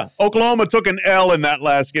 Oklahoma took an L in that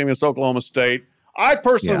last game against Oklahoma State. I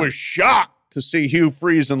personally was shocked to see Hugh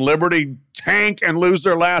Freeze and Liberty tank and lose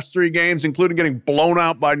their last 3 games, including getting blown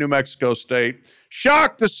out by New Mexico State.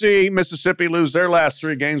 Shocked to see Mississippi lose their last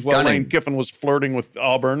 3 games while Lane Kiffin was flirting with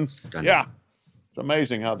Auburn. Yeah. It's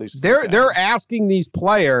amazing how these they're asking these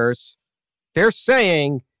players, they're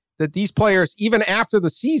saying that these players, even after the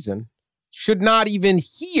season, should not even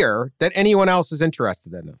hear that anyone else is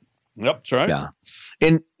interested in them. Yep, that's right.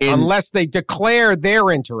 Yeah. Unless they declare they're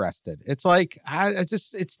interested. It's like,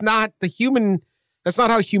 it's not that's not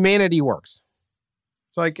how humanity works.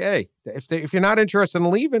 It's like, hey, if you're not interested in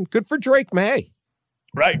leaving, good for Drake May.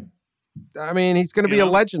 Right. I mean, he's going to be a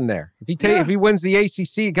legend there. If he wins the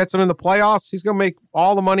ACC, gets him in the playoffs, he's going to make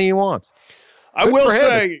all the money he wants. I will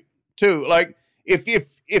say, too, like,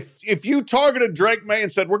 if you targeted Drake May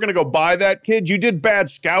and said, we're going to go buy that kid, you did bad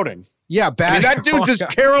scouting. Yeah, bad. That dude's as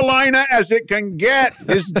Carolina as it can get.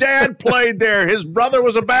 His dad played there. His brother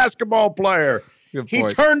was a basketball player. He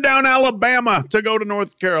turned down Alabama to go to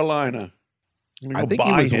North Carolina. I think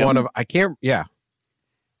he was one of,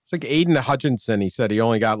 it's like Aiden Hutchinson. He said he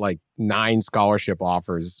only got like 9 scholarship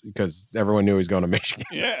offers because everyone knew he was going to Michigan.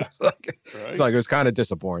 Yeah. It's like it was kind of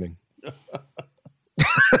disappointing.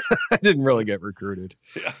 I didn't really get recruited.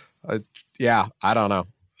 I don't know.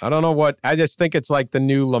 I don't know what. I just think it's like the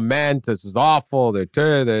new lament. This is awful.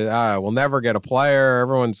 We'll never get a player.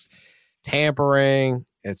 Everyone's tampering.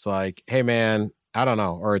 It's like, hey, man, I don't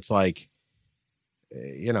know. Or it's like,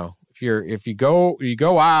 if you go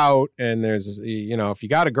out and there's, if you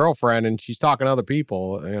got a girlfriend and she's talking to other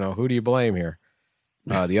people, who do you blame here?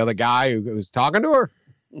 The other guy who's talking to her?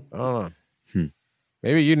 I don't know.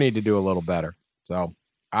 Maybe you need to do a little better. So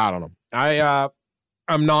I don't know.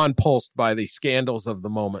 I'm non-pulsed by the scandals of the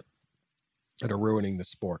moment that are ruining the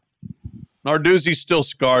sport. Narduzzi's still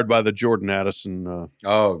scarred by the Jordan Addison.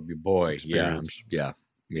 Oh boy, experience. yeah.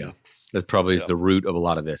 That probably is the root of a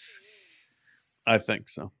lot of this. I think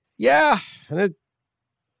so. Yeah, and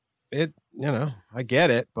it I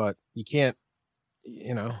get it, but you can't.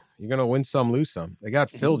 You're gonna win some, lose some. They got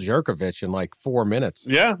Phil Jerkovich in like 4 minutes.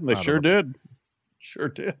 Yeah, they sure did. Sure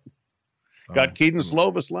did. Got Keaton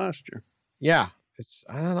Slovis last year. Yeah.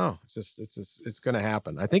 I don't know. It's going to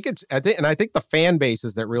happen. I think the fan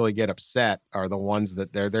bases that really get upset are the ones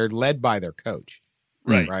that they're led by their coach.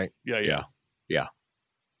 Right. Yeah.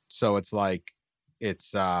 So it's like,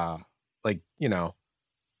 Dabo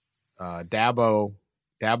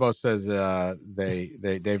says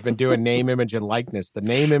they've been doing name, image, and likeness. The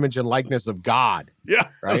name, image, and likeness of God. Yeah,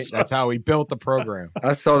 right. That's how he built the program.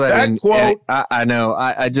 I saw that quote. I know.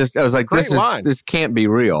 I was like, this can't be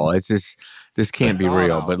real. It's just. This can't be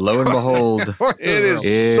real, but lo and behold, it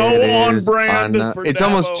is so on brand. It's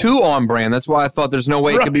almost too on brand. That's why I thought there's no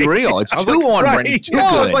way it could be real. It's too on brand. It's too good.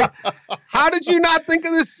 I was like, how did you not think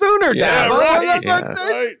of this sooner, Dad?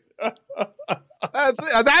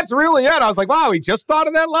 That's really it. I was like, wow, he just thought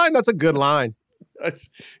of that line. That's a good line.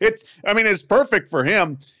 It's perfect for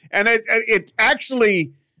him, and it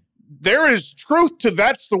actually. There is truth to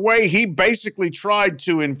that's the way he basically tried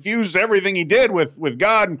to infuse everything he did with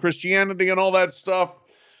God and Christianity and all that stuff.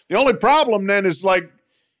 The only problem then is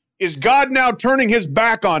God now turning his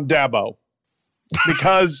back on Dabo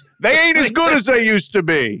because they ain't as good as they used to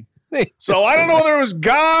be. So I don't know whether it was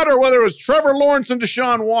God or whether it was Trevor Lawrence and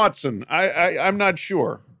Deshaun Watson. I'm not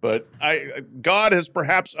sure, but God has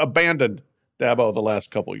perhaps abandoned Dabo the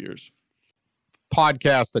last couple of years.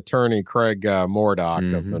 Podcast attorney Craig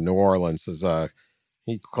Mordock of New Orleans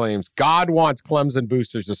he claims God wants Clemson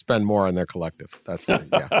boosters to spend more on their collective. That's what.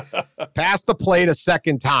 Pass the plate a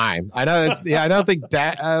second time. I know. I don't think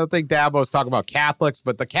Dabo's talking about Catholics,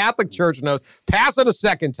 but the Catholic Church knows. Pass it a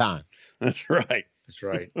second time. That's right.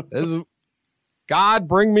 This is God.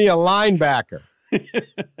 Bring me a linebacker.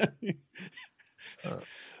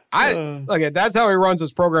 That's how he runs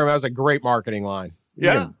his program. That was a great marketing line.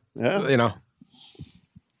 Yeah.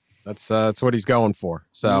 That's what he's going for.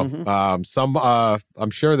 So I'm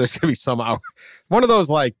sure there's gonna be some one of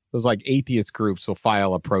those atheist groups will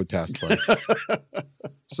file a protest. Like,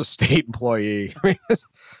 it's a state employee. I mean, it's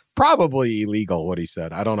probably illegal what he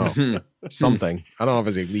said. I don't know. Something. I don't know if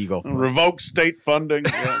it's illegal. Revoke state funding.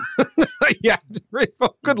 Yeah.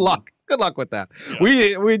 Good luck with that.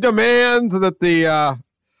 Yeah. We demand that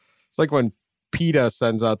it's like when PETA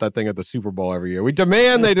sends out that thing at the Super Bowl every year. We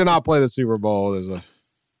demand they do not play the Super Bowl. There's a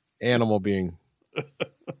animal being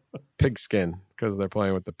Pigskin, because they're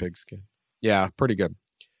playing with the pigskin. Yeah, pretty good.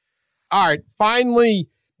 All right, finally,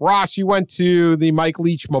 Ross, you went to the Mike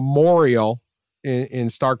Leach Memorial in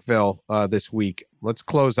Starkville this week. Let's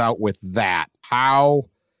close out with that.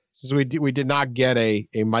 Since we did not get a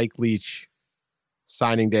Mike Leach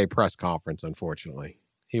signing day press conference, unfortunately.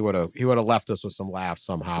 He would have left us with some laughs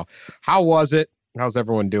somehow. How was it? How's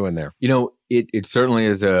everyone doing there? It certainly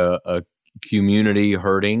is a community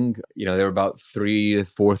hurting. There were about 3,000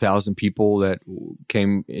 to 4,000 people that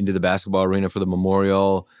came into the basketball arena for the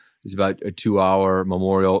memorial. It was about a 2-hour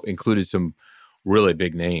memorial, included some really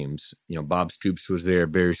big names. Bob Stoops was there,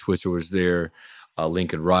 Barry Switzer was there,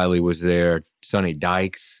 Lincoln Riley was there, Sonny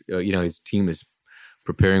Dykes. His team is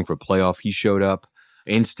preparing for playoff. He showed up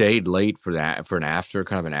and stayed late for an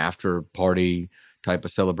after party type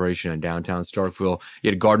of celebration in downtown Starkville.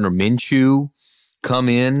 You had Gardner Minshew come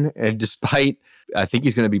in, and despite, I think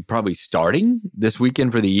he's going to be probably starting this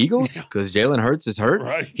weekend for the Eagles because Jalen Hurts is hurt.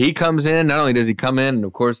 Right. He comes in. Not only does he come in, and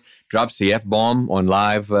of course drops the F-bomb on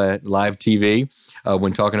live TV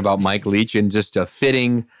when talking about Mike Leach, and just a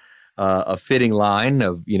fitting line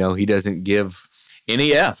of he doesn't give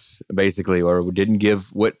any Fs, basically, or didn't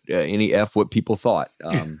give any F what people thought.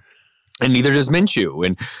 And neither does Minshew,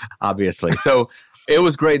 and obviously. So it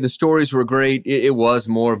was great. The stories were great. It was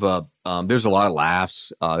more of a, there's a lot of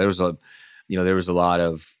laughs. There was a lot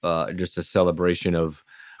of just a celebration of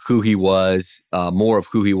who he was, more of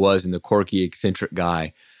who he was and the quirky, eccentric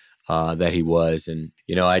guy that he was. And,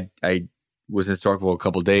 I was in Starkville a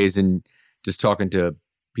couple of days, and just talking to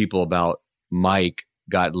people about Mike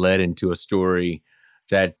got led into a story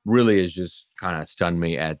that really has just kind of stunned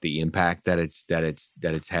me at the impact that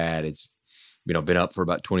it's had. It's been up for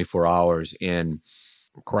about 24 hours, and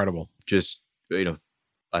incredible. Just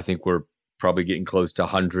I think we're probably getting close to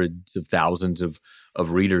hundreds of thousands of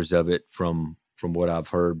readers of it from what I've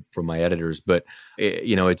heard from my editors. But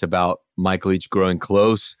it's about Mike Leach growing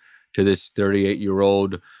close to this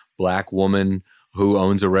 38-year-old Black woman who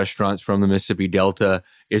owns a restaurant from the Mississippi Delta,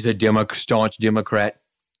 is a staunch Democrat.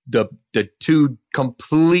 The two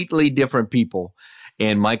completely different people.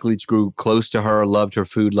 And Mike Leach grew close to her, loved her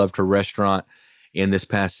food, loved her restaurant. And this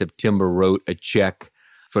past September wrote a check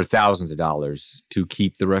for thousands of dollars to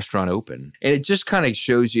keep the restaurant open. And it just kind of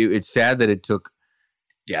shows you, it's sad that it took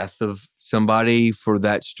death of somebody for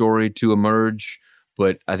that story to emerge.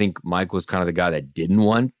 But I think Mike was kind of the guy that didn't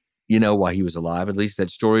want, while he was alive, at least, that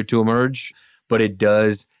story to emerge. But it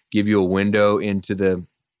does give you a window into the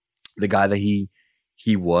guy that he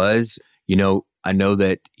was. I know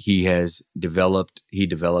that he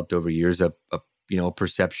developed over years a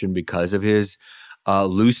perception because of his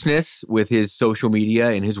looseness with his social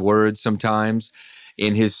media and his words sometimes,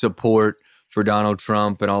 in his support for Donald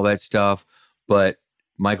Trump and all that stuff. But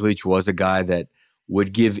Mike Leach was a guy that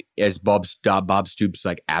would give, as Bob Stoops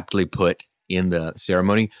aptly put in the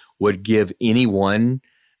ceremony, would give anyone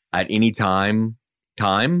at any time.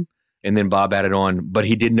 And then Bob added on, but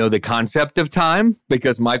he didn't know the concept of time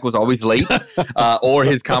because Mike was always late, or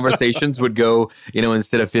his conversations would go,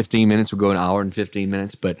 instead of 15 minutes, would go an hour and 15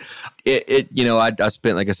 minutes. But I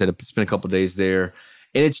spent, like I said, a couple of days there,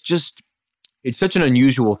 and it's such an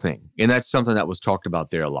unusual thing. And that's something that was talked about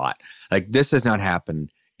there a lot. Like, this has not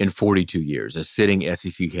happened in 42 years. A sitting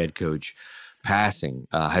SEC head coach passing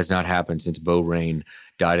has not happened since Bo Rain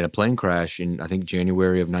died in a plane crash in, I think,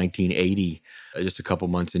 January of 1980, just a couple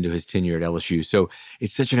months into his tenure at LSU. So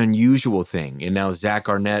it's such an unusual thing. And now Zach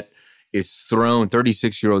Arnett is thrown,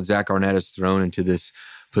 36-year-old Zach Arnett is thrown into this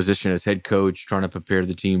position as head coach, trying to prepare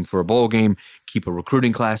the team for a bowl game, keep a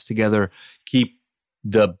recruiting class together, keep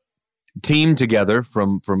the team together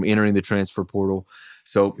from entering the transfer portal.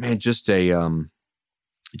 So, man, just a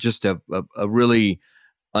really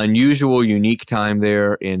unusual, unique time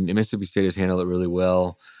there, and Mississippi State has handled it really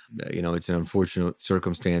well. It's an unfortunate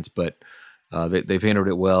circumstance, but they've handled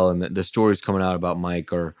it well, and the stories coming out about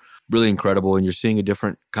Mike are really incredible, and you're seeing a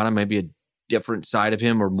different side of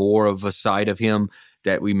him, or more of a side of him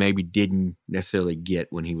that we maybe didn't necessarily get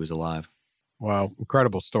when he was alive. Wow,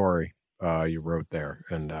 incredible story you wrote there,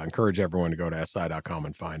 and I encourage everyone to go to SI.com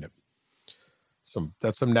and find it.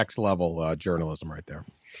 That's some next level journalism right there.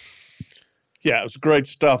 Yeah, it was great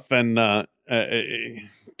stuff. And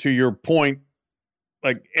to your point,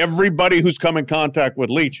 like, everybody who's come in contact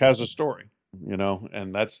with Leach has a story,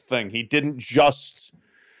 and that's the thing. He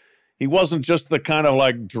wasn't just the kind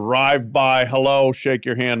of drive by, hello, shake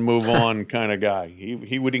your hand, move on kind of guy.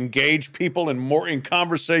 He would engage people in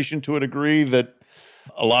conversation to a degree that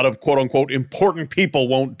a lot of quote unquote important people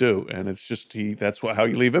won't do. And it's just, how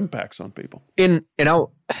you leave impacts on people. And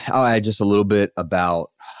I'll add just a little bit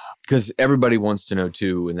about because everybody wants to know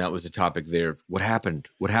too, and that was the topic there. What happened?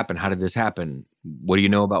 What happened? How did this happen? What do you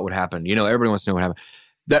know about what happened? Everybody wants to know what happened.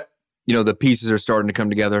 That, the pieces are starting to come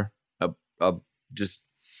together. Just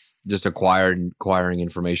acquiring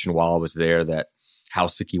information while I was there that how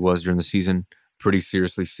sick he was during the season, pretty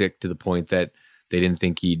seriously sick to the point that they didn't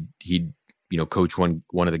think he'd coach one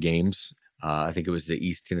of the games. I think it was the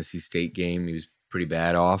East Tennessee State game. He was pretty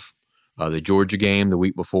bad off. The Georgia game the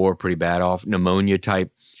week before, pretty bad off. Pneumonia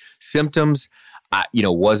type symptoms.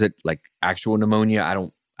 Was it like actual pneumonia? I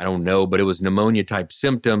don't know, but it was pneumonia type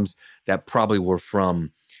symptoms that probably were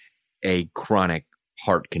from a chronic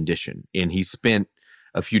heart condition. And he spent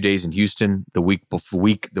a few days in Houston the week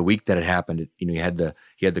that it happened. He had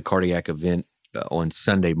the cardiac event on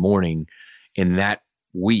Sunday morning. In that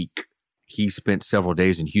week, he spent several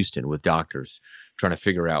days in Houston with doctors trying to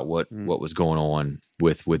figure out what was going on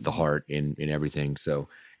with the heart and everything. So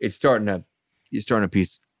it's starting to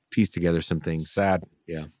piece together some things. Sad.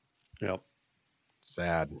 Yeah. Yep.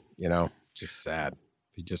 Sad. Just sad.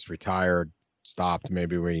 If he just retired, stopped,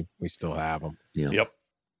 maybe we still have him. Yeah. Yep.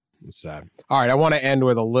 It's sad. All right. I want to end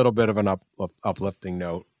with a little bit of an uplifting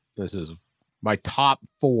note. This is my top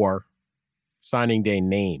 4 signing day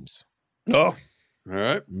names. Oh, all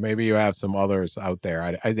right. Maybe you have some others out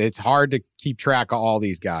there. It's hard to keep track of all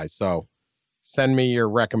these guys. So send me your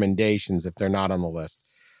recommendations if they're not on the list.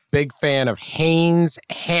 Big fan of Haynes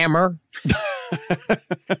Hammer.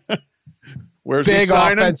 Where's Big he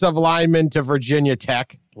signing? offensive lineman to Virginia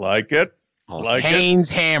Tech. Like it. Haynes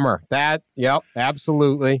Hammer. Yep,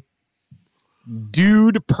 absolutely.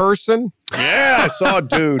 Dude Person. Yeah, I saw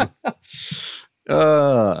Dude.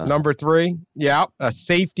 Number 3. Yeah, a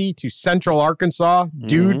safety to Central Arkansas.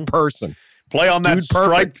 Dude Person. Play on that Dude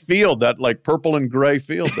striped field, that like purple and gray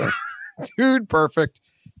field there. Dude Perfect.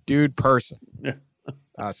 Dude Person.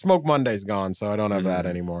 Smoke Monday's gone, so I don't have that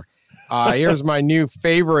anymore. Here's my new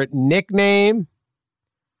favorite nickname.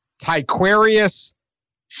 Tyquarius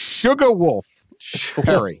Sugar Wolf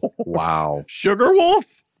Perry. Wow. Sugar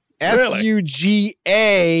Wolf?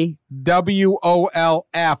 SUGAWOLF,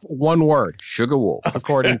 one word. Sugar Wolf.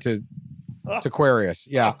 According to Aquarius.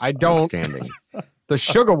 Yeah, I don't. Outstanding. The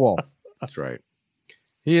Sugar Wolf. That's right.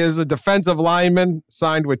 He is a defensive lineman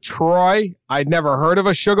signed with Troy. I'd never heard of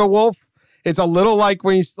a Sugar Wolf. It's a little like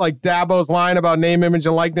when he's like Dabo's line about name, image,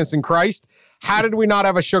 and likeness in Christ. How did we not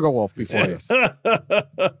have a Sugar Wolf before this?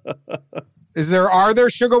 Are there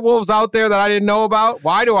Sugar Wolves out there that I didn't know about?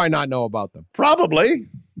 Why do I not know about them? Probably.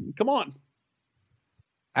 Come on.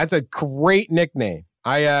 That's a great nickname.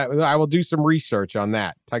 I will do some research on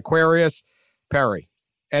that. Tyquarius Perry.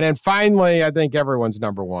 And then finally, I think everyone's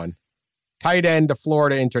number 1. Tight end to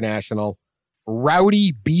Florida International,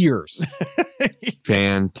 Rowdy Beers.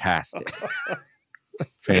 Fantastic.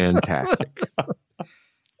 Fantastic.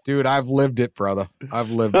 Dude, I've lived it, brother. I've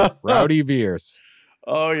lived it. Rowdy Beers.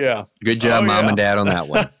 Oh, yeah. Good job, Mom and Dad, on that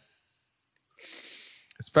one.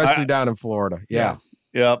 Especially down in Florida. Yeah.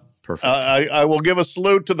 Yep. Perfect. I will give a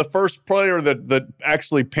salute to the first player that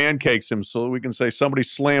actually pancakes him so we can say somebody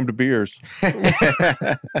slammed Beers.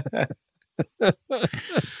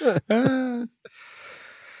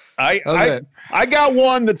 I got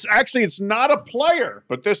one that's actually, it's not a player,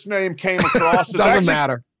 but this name came across. Doesn't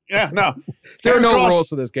matter. Yeah, no. There are no rules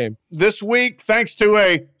to this game. This week, thanks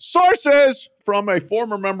to sources from a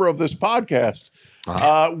former member of this podcast.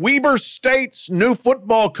 Weber State's new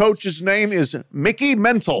football coach's name is Mickey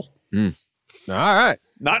Mental. All right.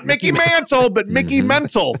 Not Mickey Mantle, but Mickey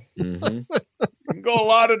Mental. You can go a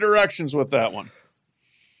lot of directions with that one.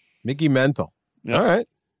 Mickey Mental. Yep. All right.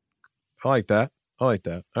 I like that. All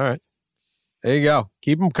right. There you go.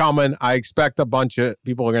 Keep them coming. I expect a bunch of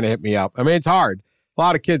people are going to hit me up. I mean, it's hard. A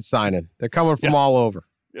lot of kids signing. They're coming from all over.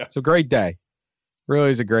 Yeah. It's a great day.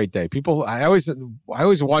 Really is a great day. People, I always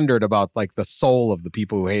wondered about like the soul of the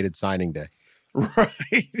people who hated signing day.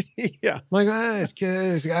 Right. Yeah. I'm like, this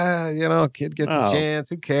kid, kid gets a chance.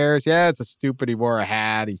 Who cares? Yeah, it's a stupid. He wore a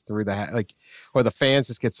hat. He threw the hat. Or the fans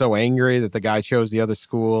just get so angry that the guy chose the other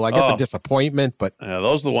school. I get the disappointment, but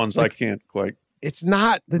those are the ones I can't quite. It's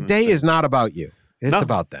not. The day is not about you. It's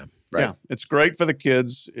about them. Right? Yeah, it's great for the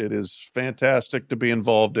kids. It is fantastic to be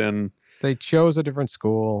involved in. They chose a different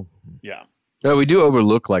school. Yeah. Well, we do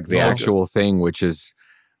overlook like the actual thing, which is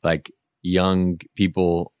like young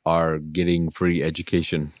people are getting free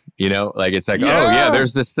education. Like it's like,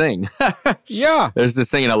 there's this thing. Yeah. There's this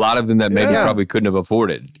thing. And a lot of them that maybe probably couldn't have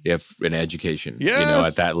afforded if an education,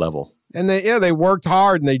 at that level. And they worked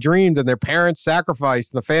hard and they dreamed and their parents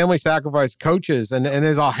sacrificed and the family sacrificed, coaches. And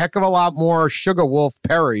there's a heck of a lot more Sugar Wolf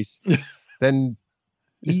Perrys than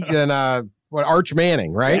Arch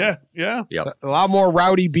Manning, right? Yeah. Yep. A lot more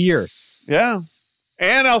rowdy beers. Yeah.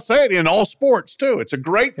 And I'll say it in all sports, too. It's a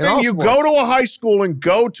great thing. You go to a high school and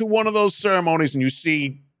go to one of those ceremonies and you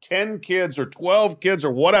see 10 kids or 12 kids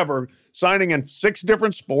or whatever signing in 6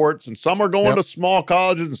 different sports, and some are going to small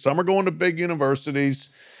colleges and some are going to big universities.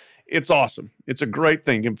 It's awesome. It's a great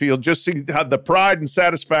thing. You can see how the pride and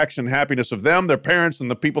satisfaction and happiness of them, their parents, and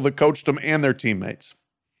the people that coached them and their teammates.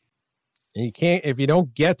 And you can't, if you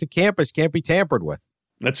don't get to campus, can't be tampered with.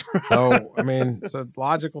 That's right. So, I mean, it's a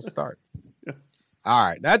logical start. All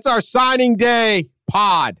right. That's our signing day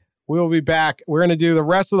pod. We'll be back. We're going to do the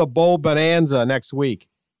rest of the bowl bonanza next week,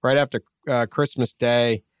 right after Christmas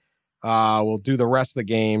Day. We'll do the rest of the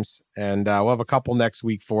games, and we'll have a couple next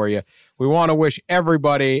week for you. We want to wish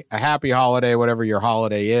everybody a happy holiday, whatever your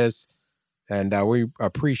holiday is. And we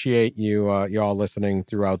appreciate you all listening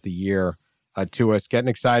throughout the year to us. Getting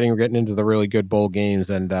exciting. We're getting into the really good bowl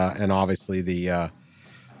games and obviously the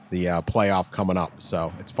playoff coming up.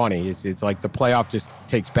 So it's funny. It's like the playoff just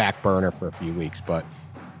takes back burner for a few weeks, but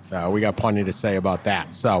we got plenty to say about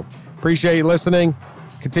that. So appreciate you listening.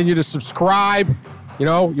 Continue to subscribe. You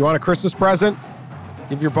know, you want a Christmas present?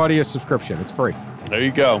 Give your buddy a subscription. It's free. There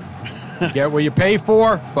you go. You get what you pay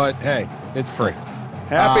for, but hey, it's free.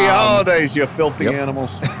 Happy holidays, you filthy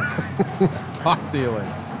animals. Talk to you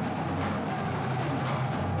later.